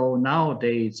trials. So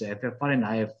nowadays, FFR and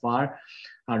IFR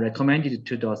are recommended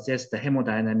to assess the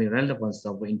hemodynamic relevance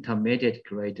of intermediate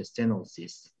grade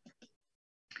stenosis.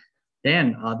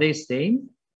 Then are they same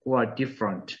or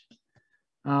different?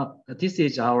 This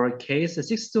is our case, a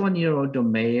 61-year-old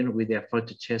male with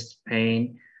effort chest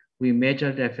pain. We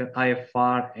measured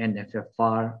IFR and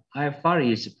FFR.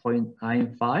 IFR is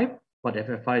 0.95, but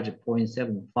FFR is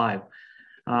 0.75.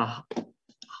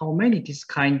 How many this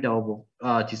kind of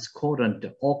discordant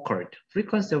occurred?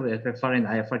 Frequency of FFR and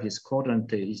IFR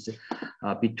discordant is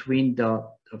between the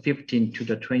 15 to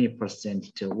the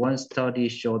 20%. One study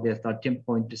showed that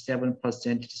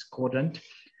 13.7% discordant.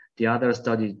 The other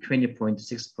study,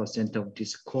 20.6% of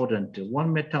discordant.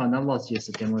 One meta-analysis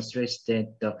demonstrates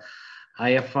that the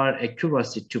IFR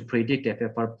accuracy to predict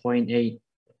FFR 0.80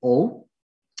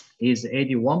 is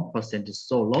 81%.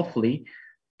 So roughly,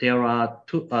 there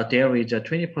is a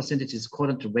 20%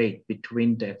 discordant rate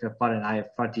between the FFR and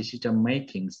IFR decision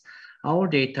makings. Our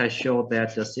data show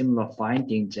that the similar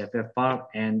findings, FFR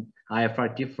and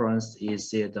IFR difference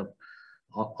is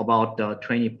about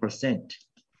 20%.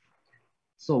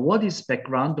 So what is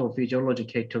background or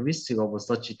physiological characteristic of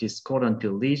such discordant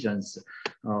lesions?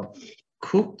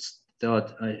 Cook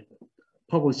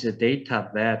published data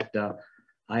that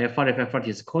IFR, FFR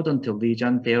discordant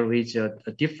lesion, there is a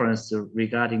difference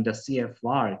regarding the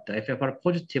CFR. The FFR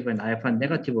positive and IFR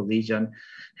negative lesion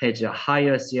has a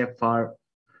higher CFR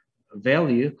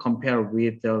value compared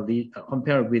with the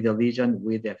lesion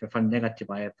with FFR negative,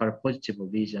 IFR positive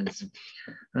lesions.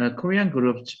 Korean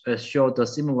group showed the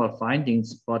similar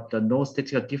findings, but no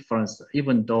statistical difference,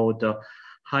 even though the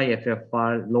high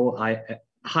IFR, low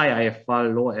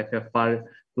FFR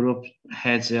group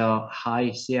has a high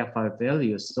CFR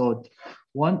value. So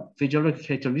one physiological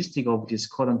characteristic of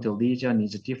discordant lesion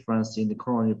is a difference in the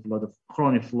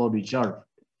coronary flow reserve.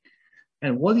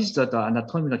 And what is the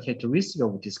anatomical characteristic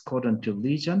of discordant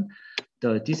lesion?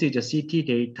 This is the CT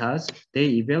data. They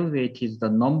evaluated the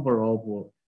number of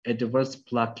adverse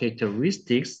plaque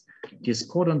characteristics,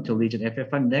 discordant lesion,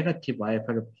 FFR negative,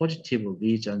 IFR positive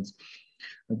lesions.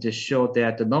 They show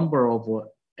that the number of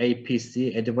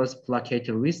APC, adverse plaque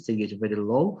characteristic, is very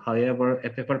low. However,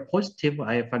 FFR positive,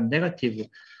 IFR negative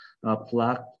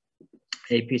plaque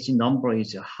APC number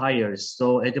is higher.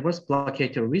 So adverse plaque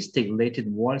characteristic related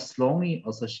more strongly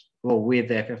with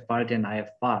FFR than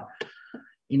IFR.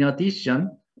 In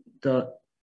addition, the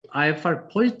IFR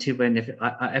positive and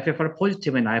FFR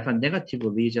positive and IFR negative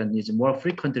lesion is more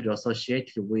frequently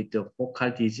associated with the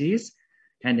focal disease,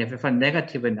 and FFR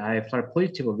negative and IFR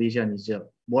positive lesion is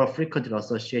more frequently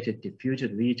associated with diffuse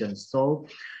lesions. So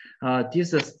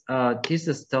this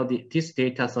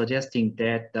data suggesting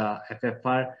that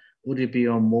FFR would be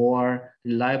a more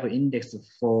reliable index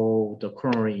for the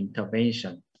coronary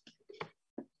intervention.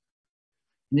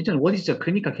 What is the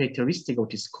clinical characteristic of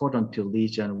discordant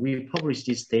lesion? We published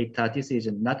this data. This is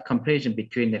not comparison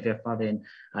between FFR and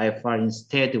IFR.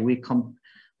 Instead, we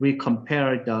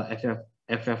compare the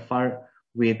FFR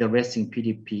with the resting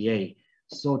PDPA.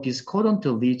 So discordant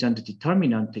lesion, the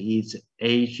determinant is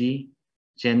age,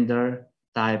 gender,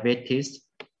 diabetes,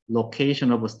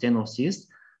 location of stenosis.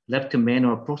 Left main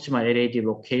or proximal LAD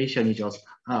location is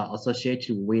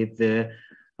associated with the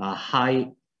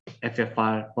high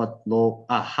FFR but low,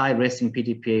 high resting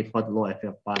PDPA but low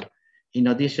FFR. In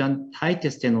addition, tight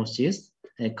stenosis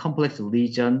and complex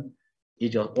lesion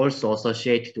is also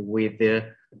associated with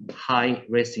the high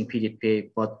resting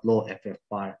PDPA but low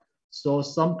FFR. So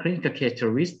some clinical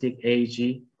characteristic,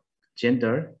 age,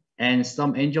 gender, and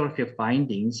some angiography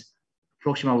findings,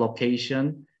 proximal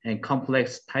location, and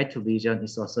complex tight lesion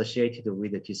is associated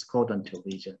with the discordant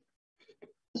lesion.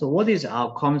 So what is the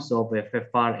outcomes of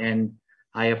FFR and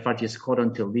IFR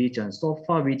discordant lesion? So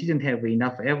far, we didn't have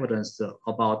enough evidence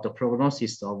about the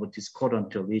prognosis of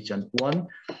discordant lesion. One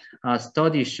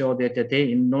study showed that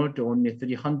they enrolled only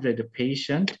 300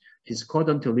 patients.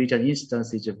 Discordant lesion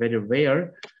instance is very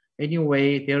rare.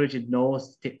 Anyway, there is no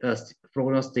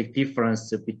prognostic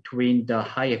difference between the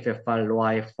high FFR, low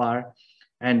IFR,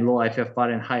 and low FFR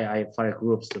and high IFR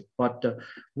groups. But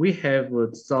we have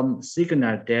some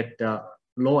signal that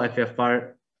low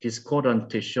FFR discordant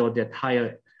to show that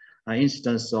higher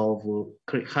instance of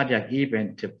cardiac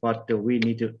event, but we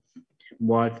need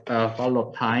more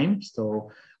follow-up time.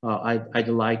 So I'd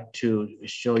like to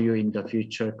show you in the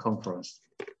future conference.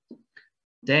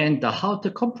 Then how to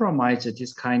compromise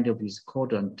this kind of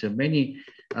discordant. Many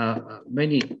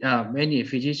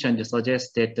physicians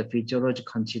suggest that the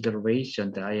physiological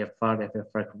consideration, the IFR,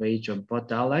 FFR equation,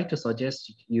 but I'd like to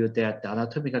suggest you that the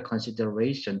anatomical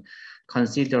consideration,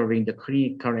 considering the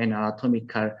clinical and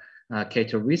anatomical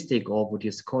characteristic of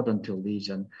discordant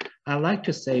lesion. I like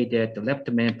to say that the left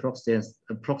main prox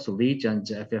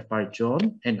lesions, FFR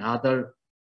zone, and other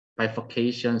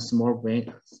bifurcation, small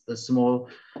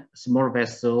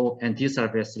vessel, and distal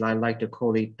vessel, I like to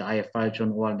call it the IFR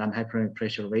zone or non-hyperemic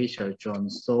pressure ratio zone.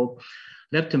 So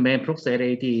left main prox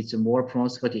LAD is more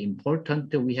pronostically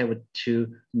important. We have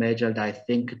to measure, I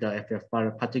think, the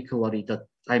FFR, particularly the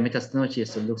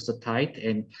metastasis looks tight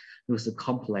and looks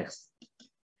complex.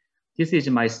 This is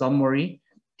my summary.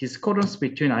 Discordance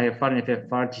between IFR and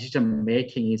FFR decision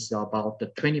making is about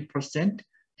 20%.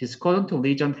 Discordant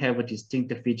lesions have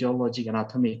distinct physiologic and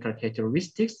anatomical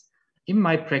characteristics. In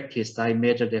my practice, I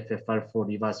measured FFR for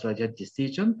revascularization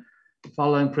decision.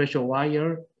 Following pressure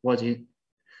wire was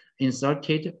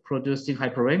inserted, producing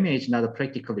hyperemia is not a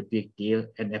practically big deal,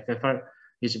 and FFR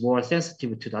is more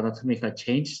sensitive to the anatomical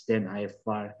change than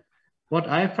IFR. But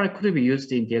IFR could be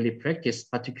used in daily practice,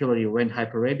 particularly when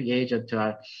hyperemic agents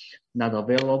are not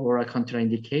available or are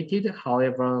contraindicated.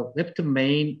 However, left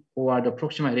main or the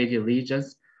proximal LAD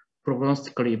lesions,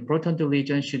 prognostically important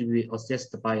lesions, should be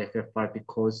assessed by FFR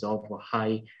because of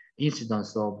high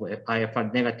incidence of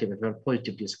IFR negative, FFR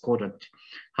positive discordant.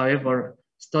 However,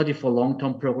 study for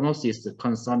long-term prognosis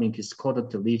concerning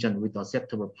discordant lesion with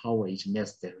acceptable power is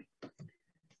necessary.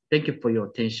 Thank you for your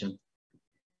attention.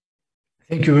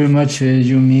 Thank you very much,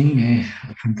 Yu-Ming.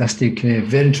 Fantastic,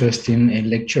 very interesting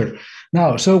lecture.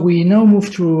 Now, so we now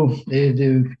move to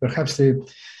perhaps the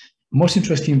most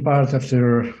interesting part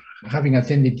after having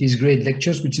attended these great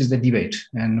lectures, which is the debate.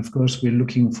 And of course, we're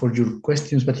looking for your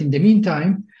questions. But in the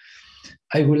meantime,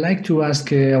 I would like to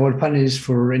ask our panelists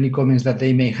for any comments that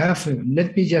they may have.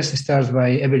 Let me just start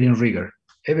by Evelyn Rieger.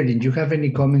 Evelyn, do you have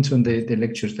any comments on the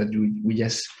lectures that we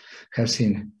just have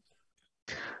seen?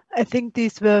 I think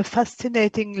these were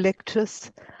fascinating lectures,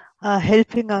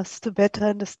 helping us to better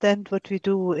understand what we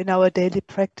do in our daily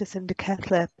practice in the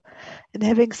cath lab. And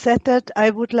having said that,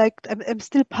 I'm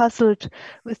still puzzled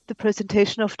with the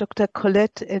presentation of Dr.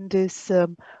 Collette in this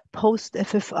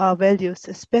post-FFR values,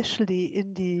 especially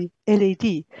in the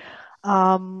LAD.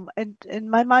 And in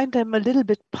my mind, I'm a little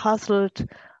bit puzzled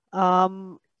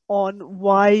on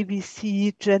why we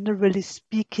see, generally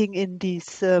speaking, in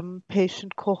these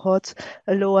patient cohorts,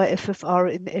 a lower FFR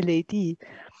in LAD.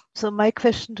 So my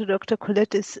question to Dr.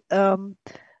 Collette is,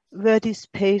 were these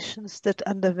patients that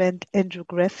underwent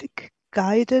angiographic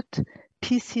guided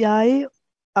PCI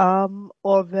or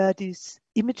were these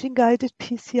imaging guided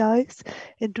PCIs?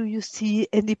 And do you see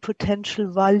any potential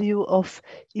value of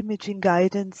imaging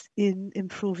guidance in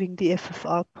improving the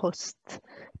FFR post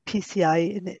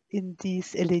PCI in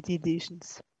these LAD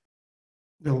lesions?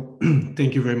 Well,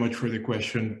 thank you very much for the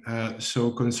question.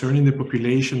 So concerning the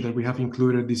population that we have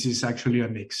included, this is actually a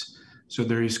mix. So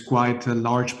there is quite a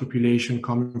large population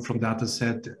coming from data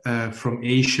set from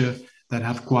Asia that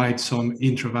have quite some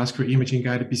intravascular imaging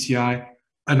guided PCI,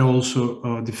 and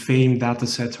also the FAME data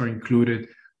sets are included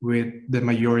with the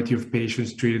majority of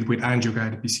patients treated with angio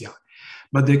guided PCI.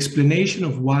 But the explanation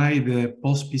of why the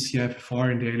post-PCI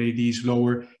FFR in the LAD is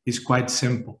lower is quite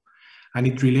simple. And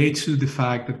it relates to the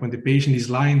fact that when the patient is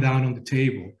lying down on the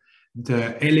table,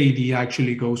 the LAD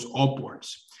actually goes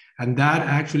upwards. And that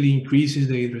actually increases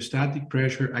the hydrostatic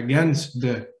pressure against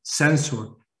the sensor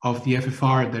of the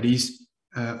FFR that is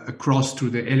across through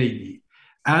the LAD.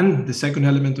 And the second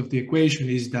element of the equation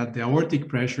is that the aortic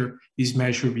pressure is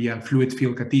measured via fluid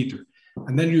field catheter.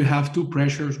 And then you have two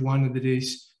pressures, one that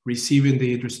is receiving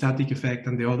the hydrostatic effect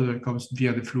and the other that comes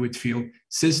via the fluid field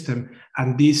system.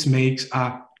 And this makes,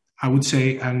 I would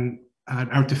say, an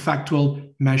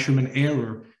artifactual measurement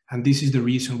error. And this is the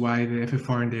reason why the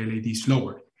FFR in the LAD is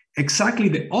lower. Exactly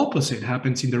the opposite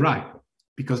happens in the right,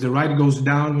 because the right goes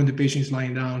down when the patient is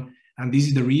lying down. And this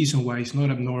is the reason why it's not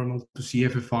abnormal to see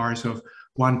FFRs of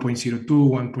 1.02,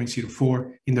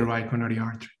 1.04 in the right coronary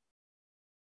artery.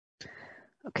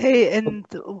 Okay, and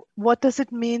what does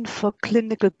it mean for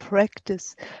clinical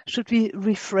practice? Should we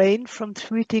refrain from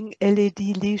treating LAD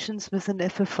lesions with an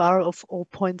FFR of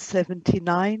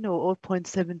 0.79 or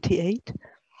 0.78?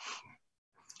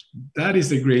 That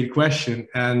is a great question.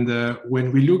 And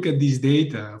when we look at these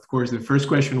data, of course, the first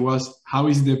question was, how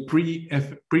is the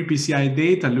pre-PCI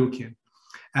data looking?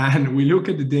 And we look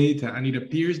at the data and it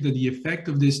appears that the effect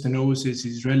of this stenosis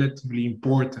is relatively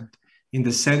important in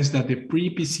the sense that the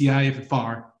pre-PCI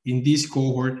FFR in this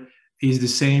cohort is the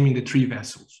same in the three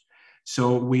vessels.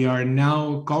 So we are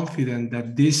now confident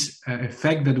that this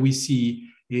effect that we see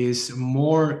is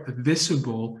more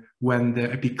visible when the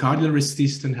epicardial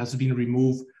resistance has been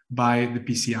removed by the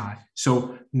PCI.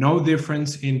 So no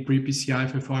difference in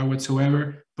pre-PCI FFR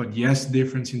whatsoever, but yes,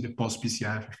 difference in the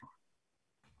post-PCI FFR.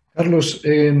 Carlos,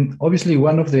 obviously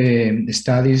one of the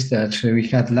studies that we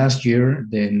had last year,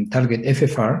 the Target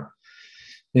FFR,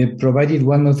 provided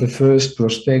one of the first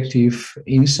prospective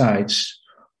insights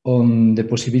on the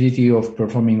possibility of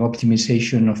performing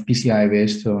optimization of PCI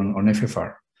based on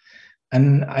FFR.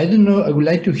 And I don't know, I would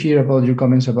like to hear about your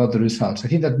comments about the results. I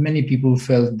think that many people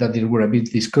felt that they were a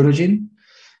bit discouraging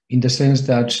in the sense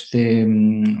that the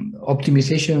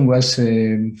optimization was,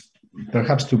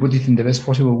 perhaps to put it in the best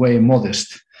possible way,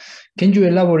 modest. Can you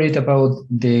elaborate about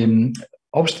the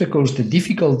obstacles, the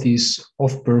difficulties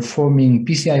of performing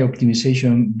PCI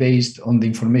optimization based on the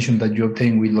information that you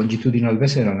obtain with longitudinal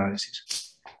vessel analysis?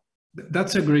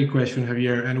 That's a great question,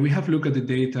 Javier. And we have looked at the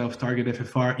data of Target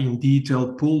FFR in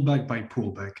detail, pullback by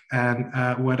pullback.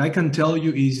 And what I can tell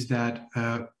you is that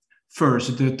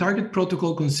first, the Target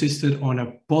protocol consisted on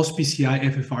a post-PCI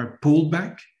FFR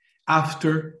pullback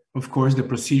after, of course, the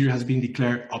procedure has been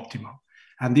declared optimal.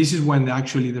 And this is when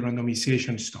actually the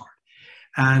randomization starts.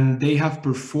 And they have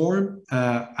performed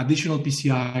additional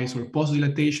PCIs or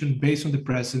post-dilatation based on the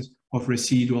presence of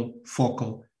residual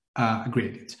focal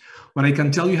gradients. What I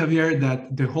can tell you, Javier,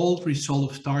 that the whole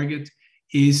result of Target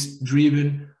is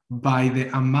driven by the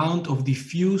amount of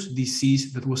diffuse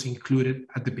disease that was included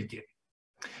at the beginning.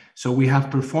 So we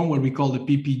have performed what we call the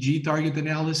PPG target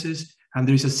analysis, and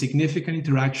there is a significant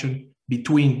interaction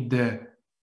between the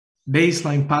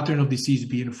baseline pattern of disease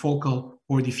being focal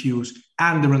or diffuse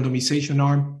and the randomization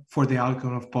arm for the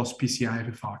outcome of post-PCI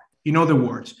FFR. In other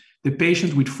words, the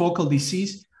patients with focal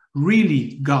disease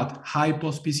really got high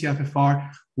post-PCI FFR,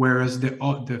 whereas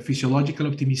the physiological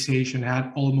optimization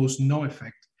had almost no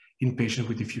effect in patients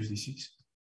with diffuse disease.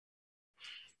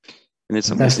 And in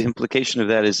some ways, the implication of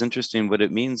that is interesting. What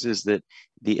it means is that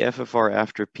the FFR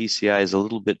after PCI is a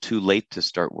little bit too late to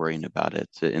start worrying about it.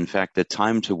 In fact, the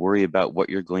time to worry about what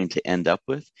you're going to end up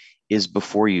with is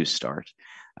before you start.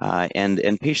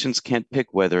 And patients can't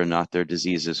pick whether or not their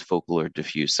disease is focal or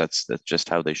diffuse. That's just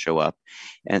how they show up.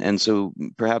 And so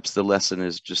perhaps the lesson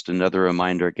is just another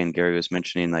reminder, again, Gary was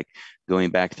mentioning, like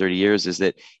going back 30 years, is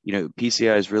that, you know,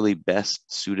 PCI is really best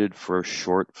suited for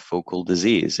short focal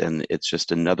disease. And it's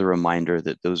just another reminder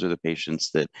that those are the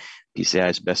patients that PCI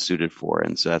is best suited for.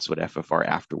 And so that's what FFR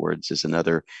afterwards is,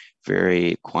 another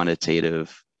very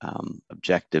quantitative,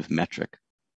 objective metric.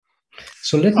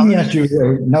 So let me ask you,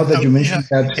 now that you mentioned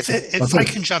that. If I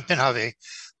can jump in, Javi,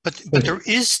 but there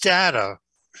is data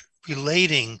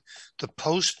relating the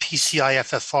post-PCI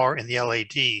FFR in the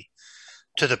LAD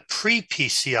to the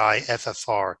pre-PCI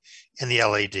FFR in the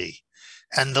LAD.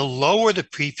 And the lower the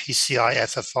pre-PCI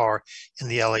FFR in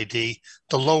the LAD,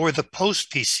 the lower the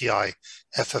post-PCI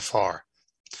FFR,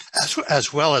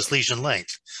 as well as lesion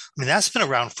length. I mean, that's been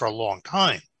around for a long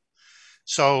time.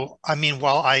 So, I mean,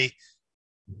 while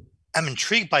I'm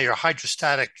intrigued by your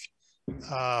hydrostatic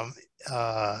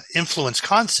influence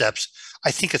concepts,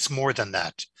 I think it's more than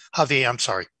that. Javier, I'm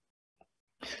sorry.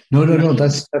 No,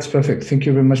 that's perfect. Thank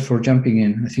you very much for jumping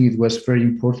in. I think it was very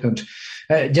important.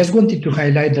 Just wanted to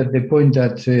highlight that the point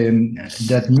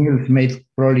that Niels made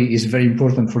probably is very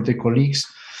important for the colleagues.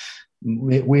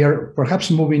 We are perhaps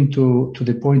moving to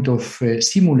the point of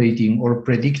simulating or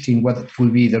predicting what will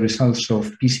be the results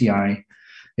of PCI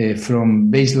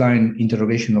from baseline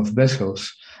interrogation of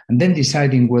vessels, and then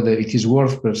deciding whether it is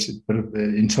worth,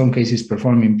 in some cases,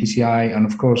 performing PCI, and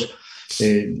of course,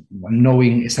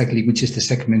 knowing exactly which is the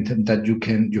segment that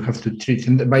you have to treat.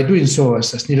 And by doing so,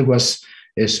 as Neil was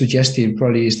suggesting,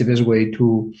 probably is the best way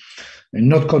to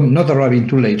not arriving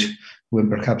too late when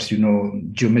perhaps, you know,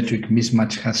 geometric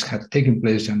mismatch has had taken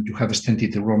place and you have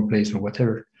stented the wrong place or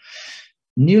whatever.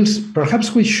 Niels,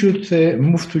 perhaps we should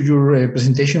move to your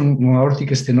presentation on aortic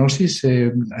stenosis.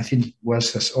 I think it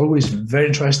was, as always, very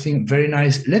interesting, very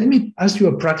nice. Let me ask you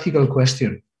a practical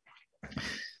question.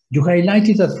 You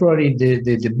highlighted that probably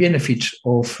the benefits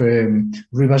of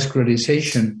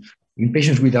revascularization in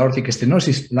patients with aortic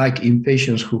stenosis, like in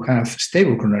patients who have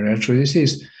stable coronary artery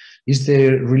disease, is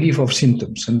the relief of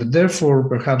symptoms. And therefore,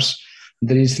 perhaps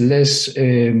there is less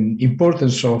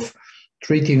importance of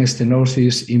treating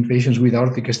stenosis in patients with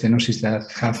aortic stenosis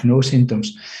that have no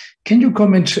symptoms. Can you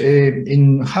comment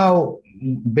in how,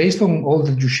 based on all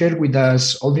that you shared with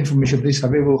us, all the information that is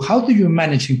available, how do you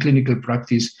manage in clinical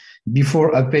practice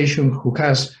before a patient who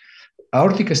has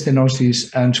aortic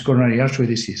stenosis and coronary artery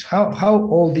disease? How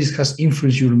all this has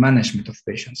influenced your management of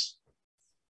patients?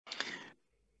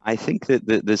 I think that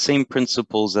the same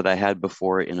principles that I had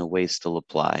before in a way still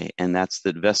apply, and that's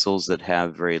that vessels that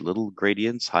have very little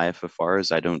gradients, high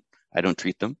FFRs, I don't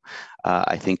treat them.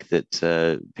 I think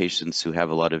that patients who have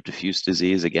a lot of diffuse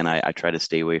disease, again, I try to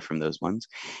stay away from those ones.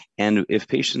 And if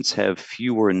patients have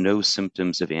few or no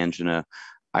symptoms of angina,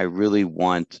 I really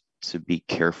want to be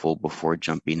careful before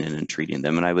jumping in and treating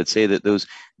them. And I would say that those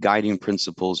guiding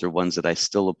principles are ones that I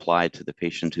still apply to the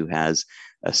patient who has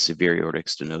a severe aortic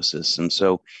stenosis. And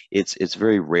so it's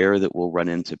very rare that we'll run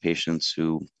into patients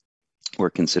who we're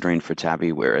considering for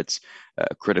TAVI where it's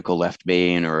a critical left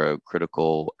main or a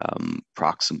critical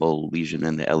proximal lesion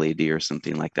in the LAD or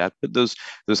something like that. But those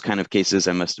kind of cases,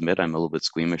 I must admit, I'm a little bit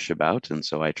squeamish about. And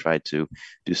so I try to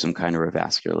do some kind of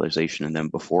revascularization in them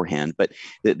beforehand. But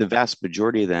the vast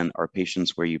majority then are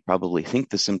patients where you probably think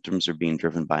the symptoms are being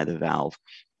driven by the valve.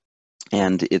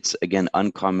 And it's, again,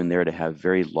 uncommon there to have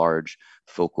very large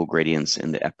focal gradients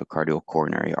in the epicardial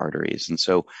coronary arteries. And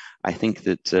so I think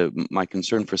that my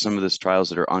concern for some of those trials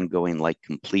that are ongoing, like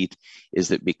COMPLETE, is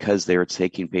that because they are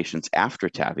taking patients after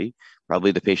TAVI,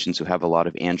 probably the patients who have a lot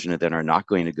of angina then are not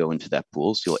going to go into that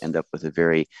pool. So you'll end up with a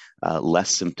very less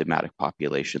symptomatic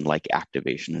population, like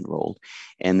activation enrolled.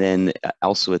 And then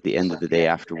also at the end of the day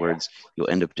afterwards, you'll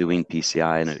end up doing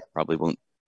PCI, and it probably won't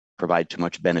provide too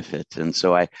much benefit. And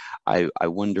so I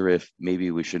wonder if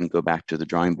maybe we shouldn't go back to the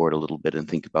drawing board a little bit and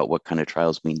think about what kind of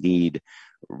trials we need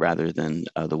rather than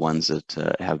the ones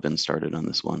that have been started on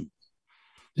this one.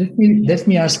 Let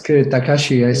me ask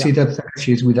Takashi. I see that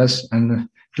Takashi is with us and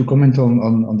to comment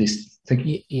on this. Thank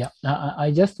you. Yeah, I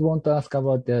just want to ask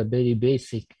about the very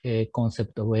basic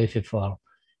concept of FFR.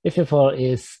 FFR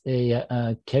is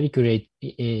calculate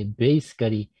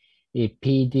basically a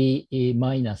PD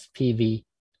minus PV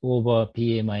over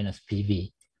PA minus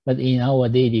PV. But in our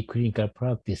daily clinical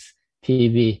practice,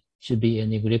 PV should be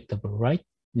negligible, right?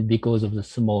 Because of the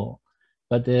small.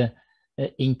 But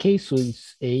in case with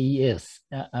AES,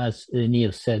 as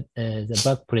Neil said, the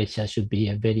back pressure should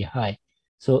be very high.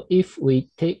 So if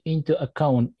we take into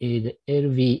account the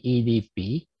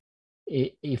LV-EDP,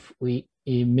 if we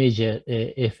measure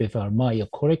FFR myo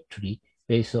correctly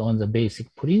based on the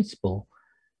basic principle,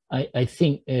 I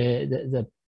think the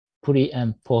pre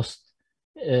and post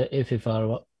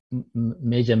FFR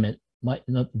measurement might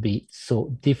not be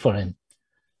so different.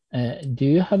 Do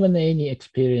you have any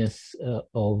experience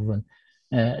of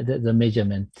the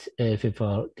measurement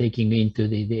FFR taking into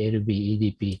the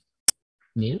LV-EDP,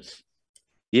 Niels?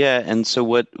 Yeah, and so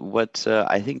what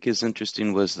I think is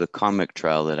interesting was the COMIC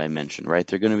trial that I mentioned, right?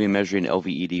 They're going to be measuring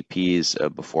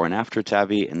LV-EDPs before and after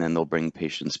TAVI, and then they'll bring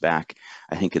patients back.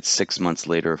 I think it's 6 months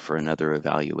later for another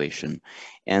evaluation.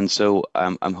 And so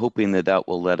I'm hoping that that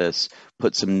will let us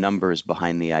put some numbers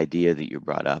behind the idea that you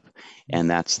brought up. And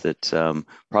that's that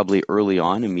probably early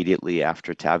on, immediately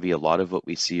after TAVI, a lot of what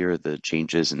we see are the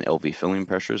changes in LV filling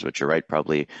pressures, which are right,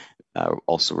 probably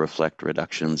also reflect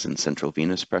reductions in central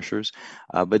venous pressures.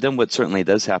 But then what certainly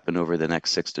does happen over the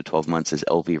next 6 to 12 months is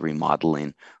LV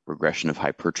remodeling, regression of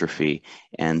hypertrophy.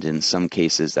 And in some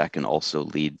cases, that can also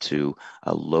lead to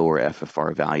lower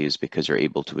FFR values because you're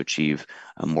able to achieve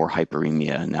more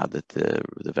hyperemia now that the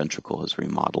ventricle has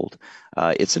remodeled.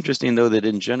 It's interesting, though, that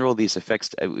in general, these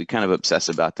effects, we kind of obsess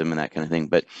about them and that kind of thing,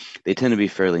 but they tend to be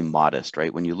fairly modest,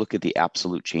 right? When you look at the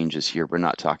absolute changes here, we're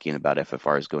not talking about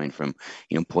FFRs going from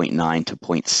 0.9 to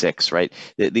 0.6, right?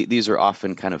 These are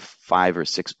often kind of 5 or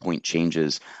 6 point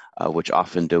changes, which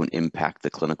often don't impact the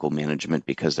clinical management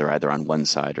because they're either on one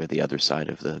side or the other side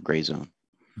of the gray zone.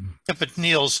 Yeah, but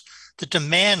Niels, the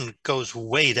demand goes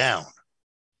way down.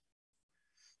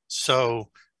 So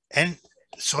any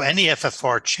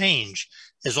FFR change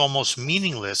is almost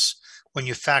meaningless when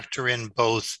you factor in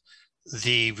both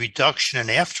the reduction in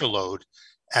afterload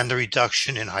and the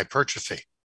reduction in hypertrophy.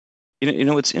 You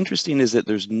know, what's interesting is that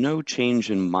there's no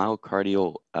change in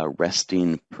myocardial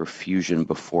resting perfusion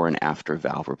before and after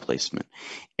valve replacement.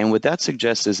 And what that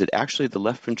suggests is that actually the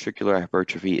left ventricular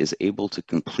hypertrophy is able to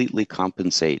completely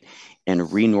compensate and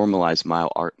renormalize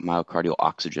myocardial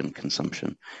oxygen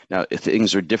consumption. Now, if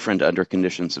things are different under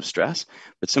conditions of stress,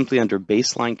 but simply under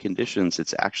baseline conditions,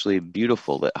 it's actually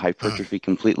beautiful that hypertrophy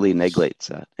completely negates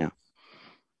that. Yeah.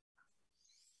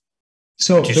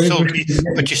 So,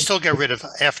 but you still get rid of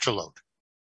afterload.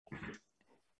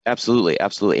 Absolutely,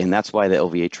 absolutely. And that's why the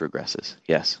LVH regresses.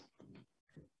 Yes.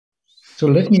 So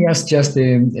let me ask just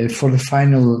for the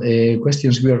final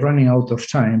questions. We are running out of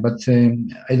time, but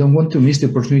I don't want to miss the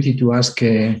opportunity to ask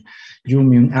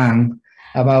Yoon-Myung Ahn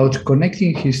about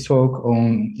connecting his talk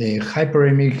on the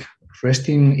hyperemic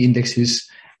resting indexes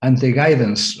and the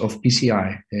guidance of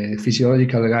PCI,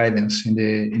 physiological guidance,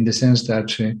 in the sense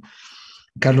that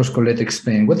Carlos Collet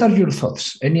explained. What are your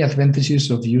thoughts? Any advantages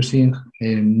of using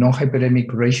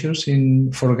non-hyperemic ratios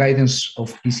for guidance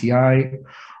of PCI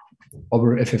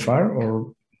over FFR,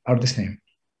 or are the same?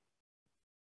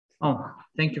 Oh,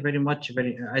 Thank you very much.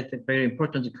 I think very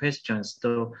important questions.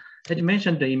 So, as you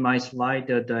mentioned in my slide,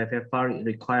 the FFR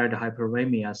required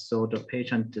hyperemia. So the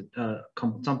patient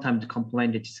sometimes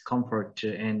complain of discomfort,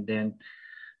 and then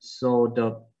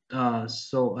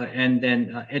and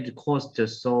then at the cost.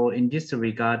 So in this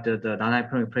regard, the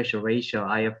non-hyperemic pressure ratio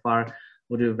 (IFR)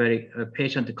 would be very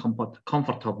patient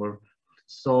comfortable.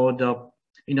 So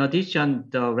in addition,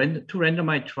 the two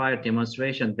randomized trial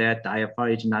demonstration that the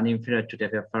IFR is non-inferior to the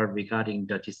FFR regarding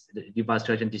the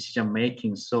revascularization decision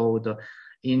making. So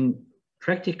in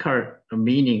practical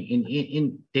meaning,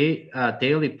 in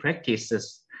daily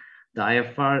practices, the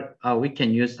IFR we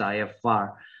can use the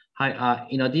IFR.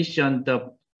 In addition,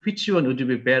 which one would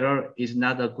be better is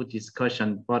not a good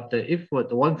discussion. But if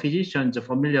one physician is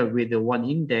familiar with the one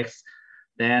index,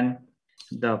 then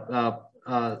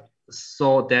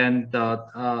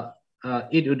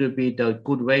it would be the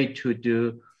good way to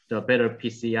do the better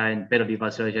PCI and better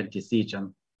revascularization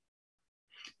decision.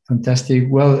 Fantastic.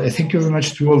 Well, thank you very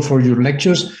much to all for your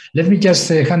lectures. Let me just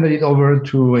hand it over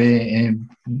to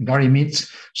Gary Mitz,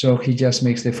 so he just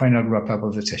makes the final wrap up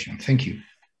of the session. Thank you.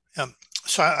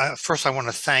 First, I want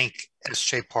to thank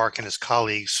S.J. Park and his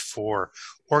colleagues for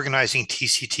organizing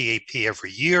TCTAP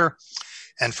every year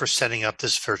and for setting up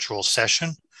this virtual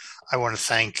session. I want to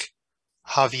thank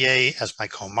Javier as my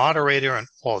co-moderator and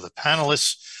all of the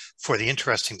panelists for the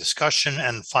interesting discussion.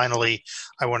 And finally,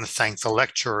 I want to thank the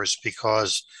lecturers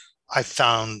because I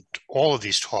found all of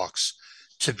these talks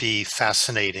to be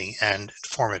fascinating and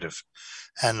informative.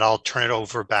 And I'll turn it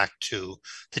over back to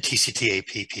the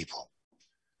TCTAP people.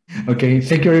 Okay,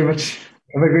 thank you very much.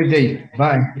 Have a great day.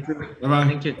 Bye.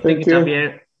 Bye-bye. Thank you,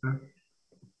 Javier.